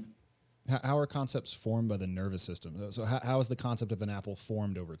question. How are concepts formed by the nervous system? So how is the concept of an apple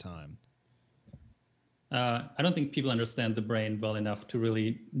formed over time? I don't think people understand the brain well enough to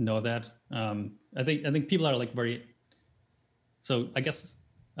really know that. I think people are like very. So I guess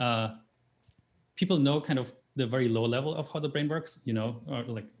people know kind of the very low level of how the brain works, or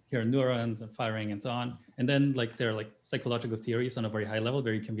like here are neurons and firing and so on. And then like there are like psychological theories on a very high level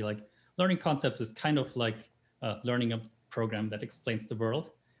where you can be like, learning concepts is kind of like learning a program that explains the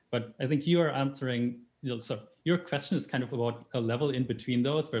world. But I think you are answering, so your question is kind of about a level in between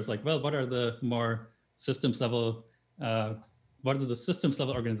those, where it's like, well, what are the more systems level, what is the systems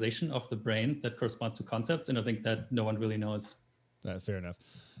level organization of the brain that corresponds to concepts? And I think that no one really knows. Fair enough.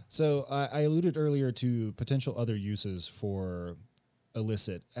 So I alluded earlier to potential other uses for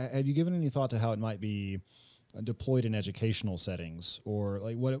Elicit. Have you given any thought to how it might be deployed in educational settings, or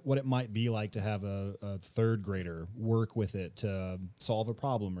like what it might be like to have a third grader work with it to solve a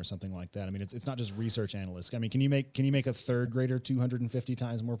problem or something like that? I mean, it's not just research analysts. I mean, can you make a third grader 250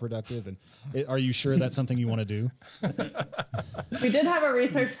 times more productive? And are you sure that's something you want to do? We did have a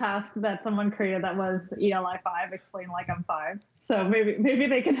research task that someone created that was ELI 5, explain like I'm 5. So maybe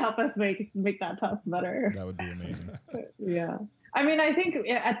they can help us make that task better. That would be amazing. Yeah. I mean, I think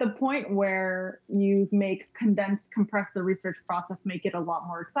at the point where you compress the research process, make it a lot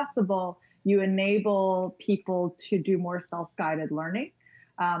more accessible, you enable people to do more self-guided learning.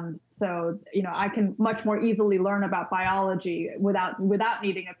 So, I can much more easily learn about biology without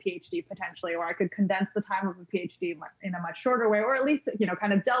needing a PhD potentially, or I could condense the time of a PhD in a much shorter way, or at least,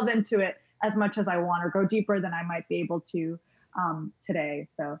 kind of delve into it as much as I want or go deeper than I might be able to today.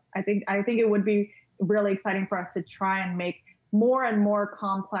 So I think it would be really exciting for us to try and make more and more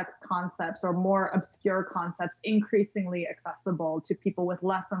complex concepts or more obscure concepts increasingly accessible to people with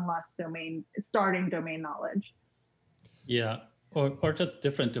less and less starting domain knowledge. Yeah, or just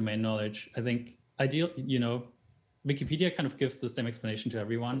different domain knowledge. I think Wikipedia kind of gives the same explanation to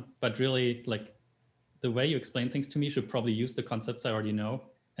everyone, but really like the way you explain things to me should probably use the concepts I already know.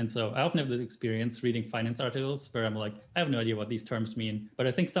 And so I often have this experience reading finance articles where I'm like, I have no idea what these terms mean, but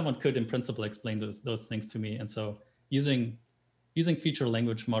I think someone could in principle explain those things to me. And so using feature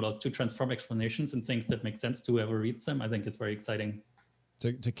language models to transform explanations and things that make sense to whoever reads them, I think is very exciting.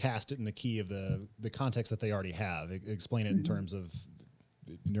 To cast it in the key of the context that they already have, explain it in terms of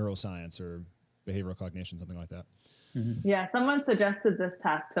neuroscience or behavioral cognition, something like that. Mm-hmm. Yeah, someone suggested this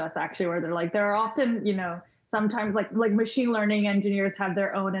task to us actually, where they're like, there are often, sometimes like machine learning engineers have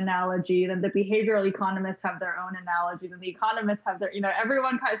their own analogy, then the behavioral economists have their own analogy, then the economists have their,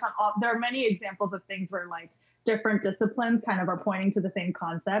 everyone kind of, there are many examples of things where like different disciplines kind of are pointing to the same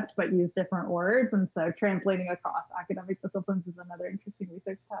concept, but use different words. And so translating across academic disciplines is another interesting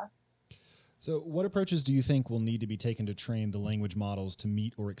research task. So what approaches do you think will need to be taken to train the language models to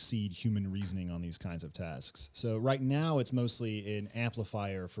meet or exceed human reasoning on these kinds of tasks? So right now it's mostly an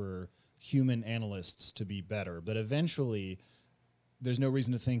amplifier for human analysts to be better, but eventually there's no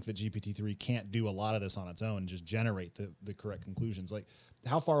reason to think that GPT-3 can't do a lot of this on its own and just generate the correct conclusions. Like,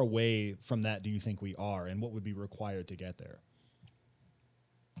 how far away from that do you think we are, and what would be required to get there?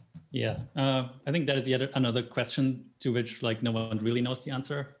 Yeah, I think that is yet another question to which like no one really knows the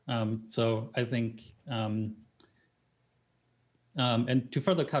answer. So I think, and to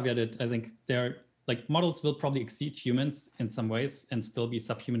further caveat it, I think models will probably exceed humans in some ways and still be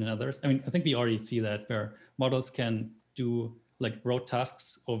subhuman in others. I mean, I think we already see that where models can do like rote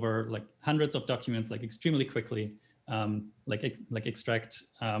tasks over like hundreds of documents like extremely quickly, like extract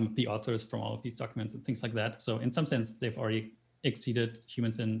the authors from all of these documents and things like that. So in some sense, they've already exceeded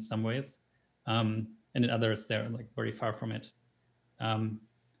humans in some ways, and in others they're like very far from it.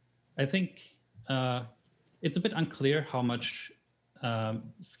 I think it's a bit unclear how much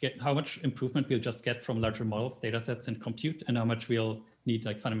improvement we'll just get from larger models, data sets, and compute, and how much we'll need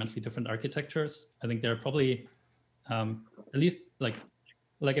like fundamentally different architectures. I think there are probably at least like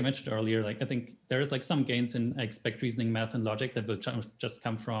I mentioned earlier, like I think there is like some gains in I expect reasoning, math, and logic that will just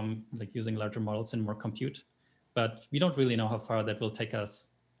come from like using larger models and more compute. But we don't really know how far that will take us.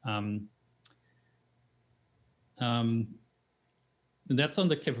 That's on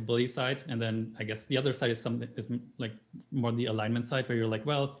the capability side. And then I guess the other side is like more the alignment side where you're like,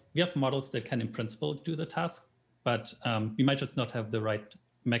 well, we have models that can in principle do the task, but we might just not have the right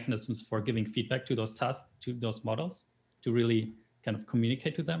mechanisms for giving feedback to those tasks, to those models to really kind of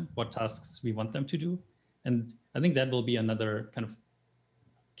communicate to them what tasks we want them to do. And I think that will be another kind of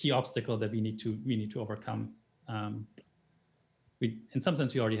key obstacle that we need to overcome. In some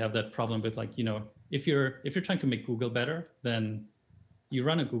sense, we already have that problem with like, if you're trying to make Google better, then you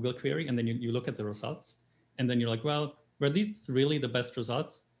run a Google query and then you look at the results and then you're like, well, were these really the best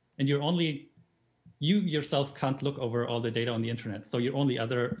results? And you yourself can't look over all the data on the internet. So your only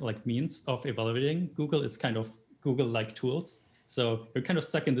other like means of evaluating Google is kind of Google-like tools. So you're kind of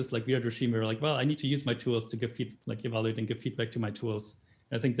stuck in this like weird regime where you're like, well, I need to use my tools to evaluate and give feedback to my tools.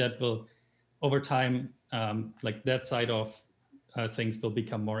 And I think that will, over time, like that side of things will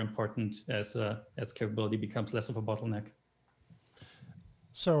become more important as capability becomes less of a bottleneck.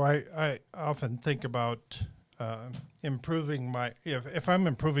 So I often think about improving if I'm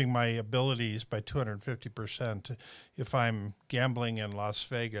improving my abilities by 250%, if I'm gambling in Las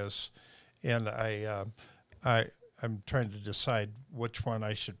Vegas and I'm trying to decide which one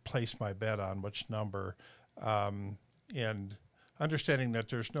I should place my bet on, which number, and understanding that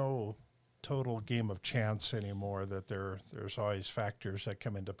there's no total game of chance anymore, that there's always factors that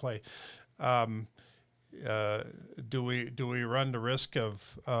come into play. Do we run the risk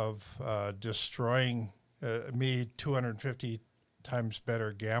of destroying me 250 times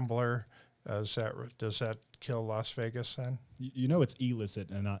better gambler? Does that kill Las Vegas then? You know it's illicit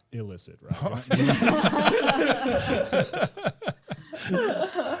and not illicit, right?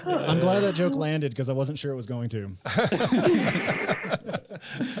 I'm glad that joke landed because I wasn't sure it was going to.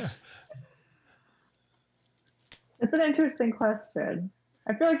 It's an interesting question.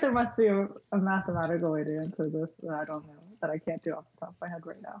 I feel like there must be a mathematical way to answer this that I don't know, that I can't do off the top of my head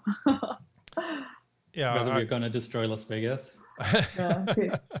right now. Yeah, whether we're going to destroy Las Vegas. Yeah,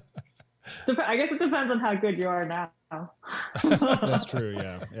 okay. I guess it depends on how good you are now. That's true,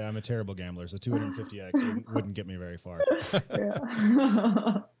 yeah. Yeah, I'm a terrible gambler, so 250x wouldn't get me very far.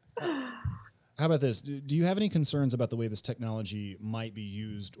 Yeah. How about this? Do you have any concerns about the way this technology might be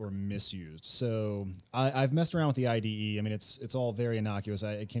used or misused? So I've messed around with the IDE. I mean, it's all very innocuous.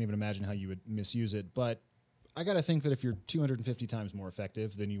 I can't even imagine how you would misuse it. But I got to think that if you're 250 times more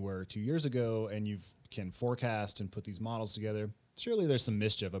effective than you were 2 years ago and you can forecast and put these models together, surely there's some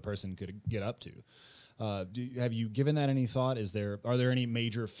mischief a person could get up to. Have you given that any thought? Are there any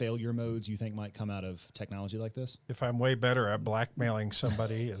major failure modes you think might come out of technology like this? If I'm way better at blackmailing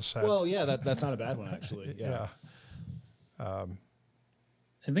somebody, is that... Well, yeah, that's not a bad one actually. Yeah.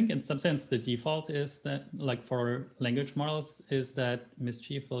 I think in some sense the default is that, like for language models, is that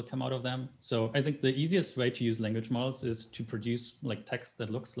mischief will come out of them. So I think the easiest way to use language models is to produce like text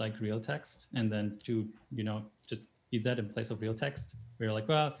that looks like real text, and then to just use that in place of real text. We're like,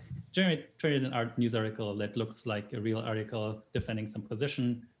 well, generate an news article that looks like a real article defending some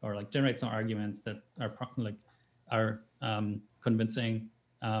position, or like generate some arguments that are convincing,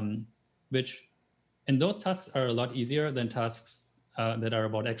 which, and those tasks are a lot easier than tasks that are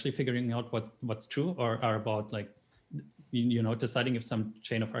about actually figuring out what's true, or are about like deciding if some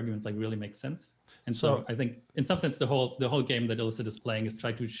chain of arguments like really makes sense. And so I think in some sense the whole game that Illicit is playing is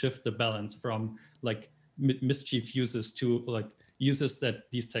try to shift the balance from like mischief uses to like uses that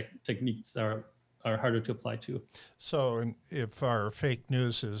these techniques are harder to apply to. So if our fake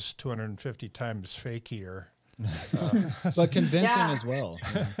news is 250 times fakier, but convincing as well.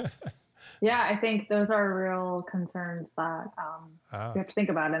 Yeah, I think those are real concerns that you have to think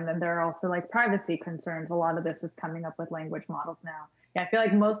about. And then there are also like privacy concerns. A lot of this is coming up with language models now. yeah, I feel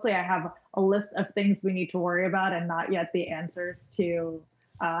like mostly I have a list of things we need to worry about and not yet the answers to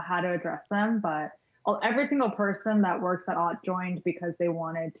how to address them. But every single person that works at Aught joined because they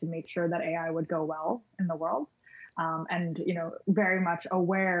wanted to make sure that AI would go well in the world. And, very much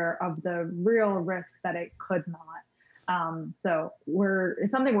aware of the real risk that it could not. So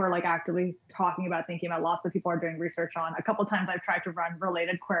it's something we're like actively talking about, thinking about. Lots of people are doing research on. A couple of times I've tried to run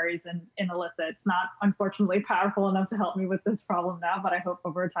related queries in Elicit. It's not unfortunately powerful enough to help me with this problem now, but I hope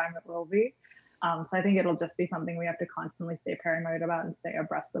over time it will be. So I think it'll just be something we have to constantly stay paranoid about and stay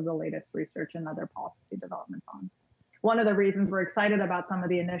abreast of the latest research and other policy developments on. One of the reasons we're excited about some of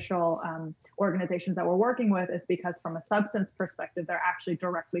the initial organizations that we're working with is because from a substance perspective, they're actually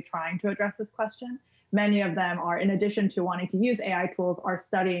directly trying to address this question. Many of them are, in addition to wanting to use AI tools, are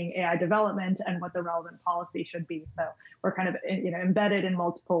studying AI development and what the relevant policy should be. So we're kind of embedded in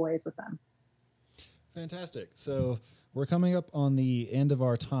multiple ways with them. Fantastic. So we're coming up on the end of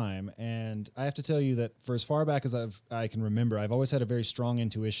our time, and I have to tell you that for as far back as I can remember, I've always had a very strong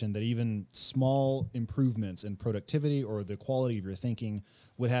intuition that even small improvements in productivity or the quality of your thinking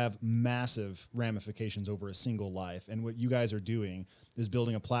would have massive ramifications over a single life. And what you guys are doing is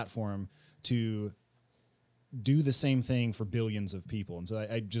building a platform to do the same thing for billions of people. And so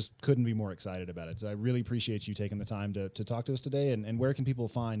I just couldn't be more excited about it. So I really appreciate you taking the time to talk to us today. And where can people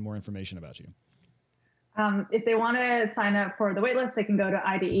find more information about you? If they want to sign up for the waitlist, they can go to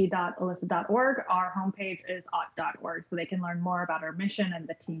ide.elicit.org. Our homepage is aught.org, so they can learn more about our mission and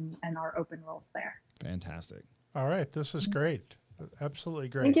the team and our open roles there. Fantastic. All right. This is great. Absolutely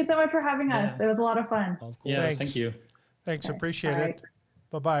great. Thank you so much for having us. It was a lot of fun. Of course. Yeah, Thanks. thank you. Thanks. Okay. Appreciate All right. it.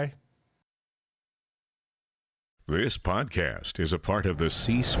 Bye-bye. This podcast is a part of the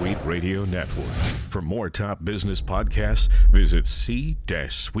C-Suite Radio Network. For more top business podcasts, visit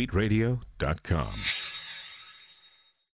c-suiteradio.com.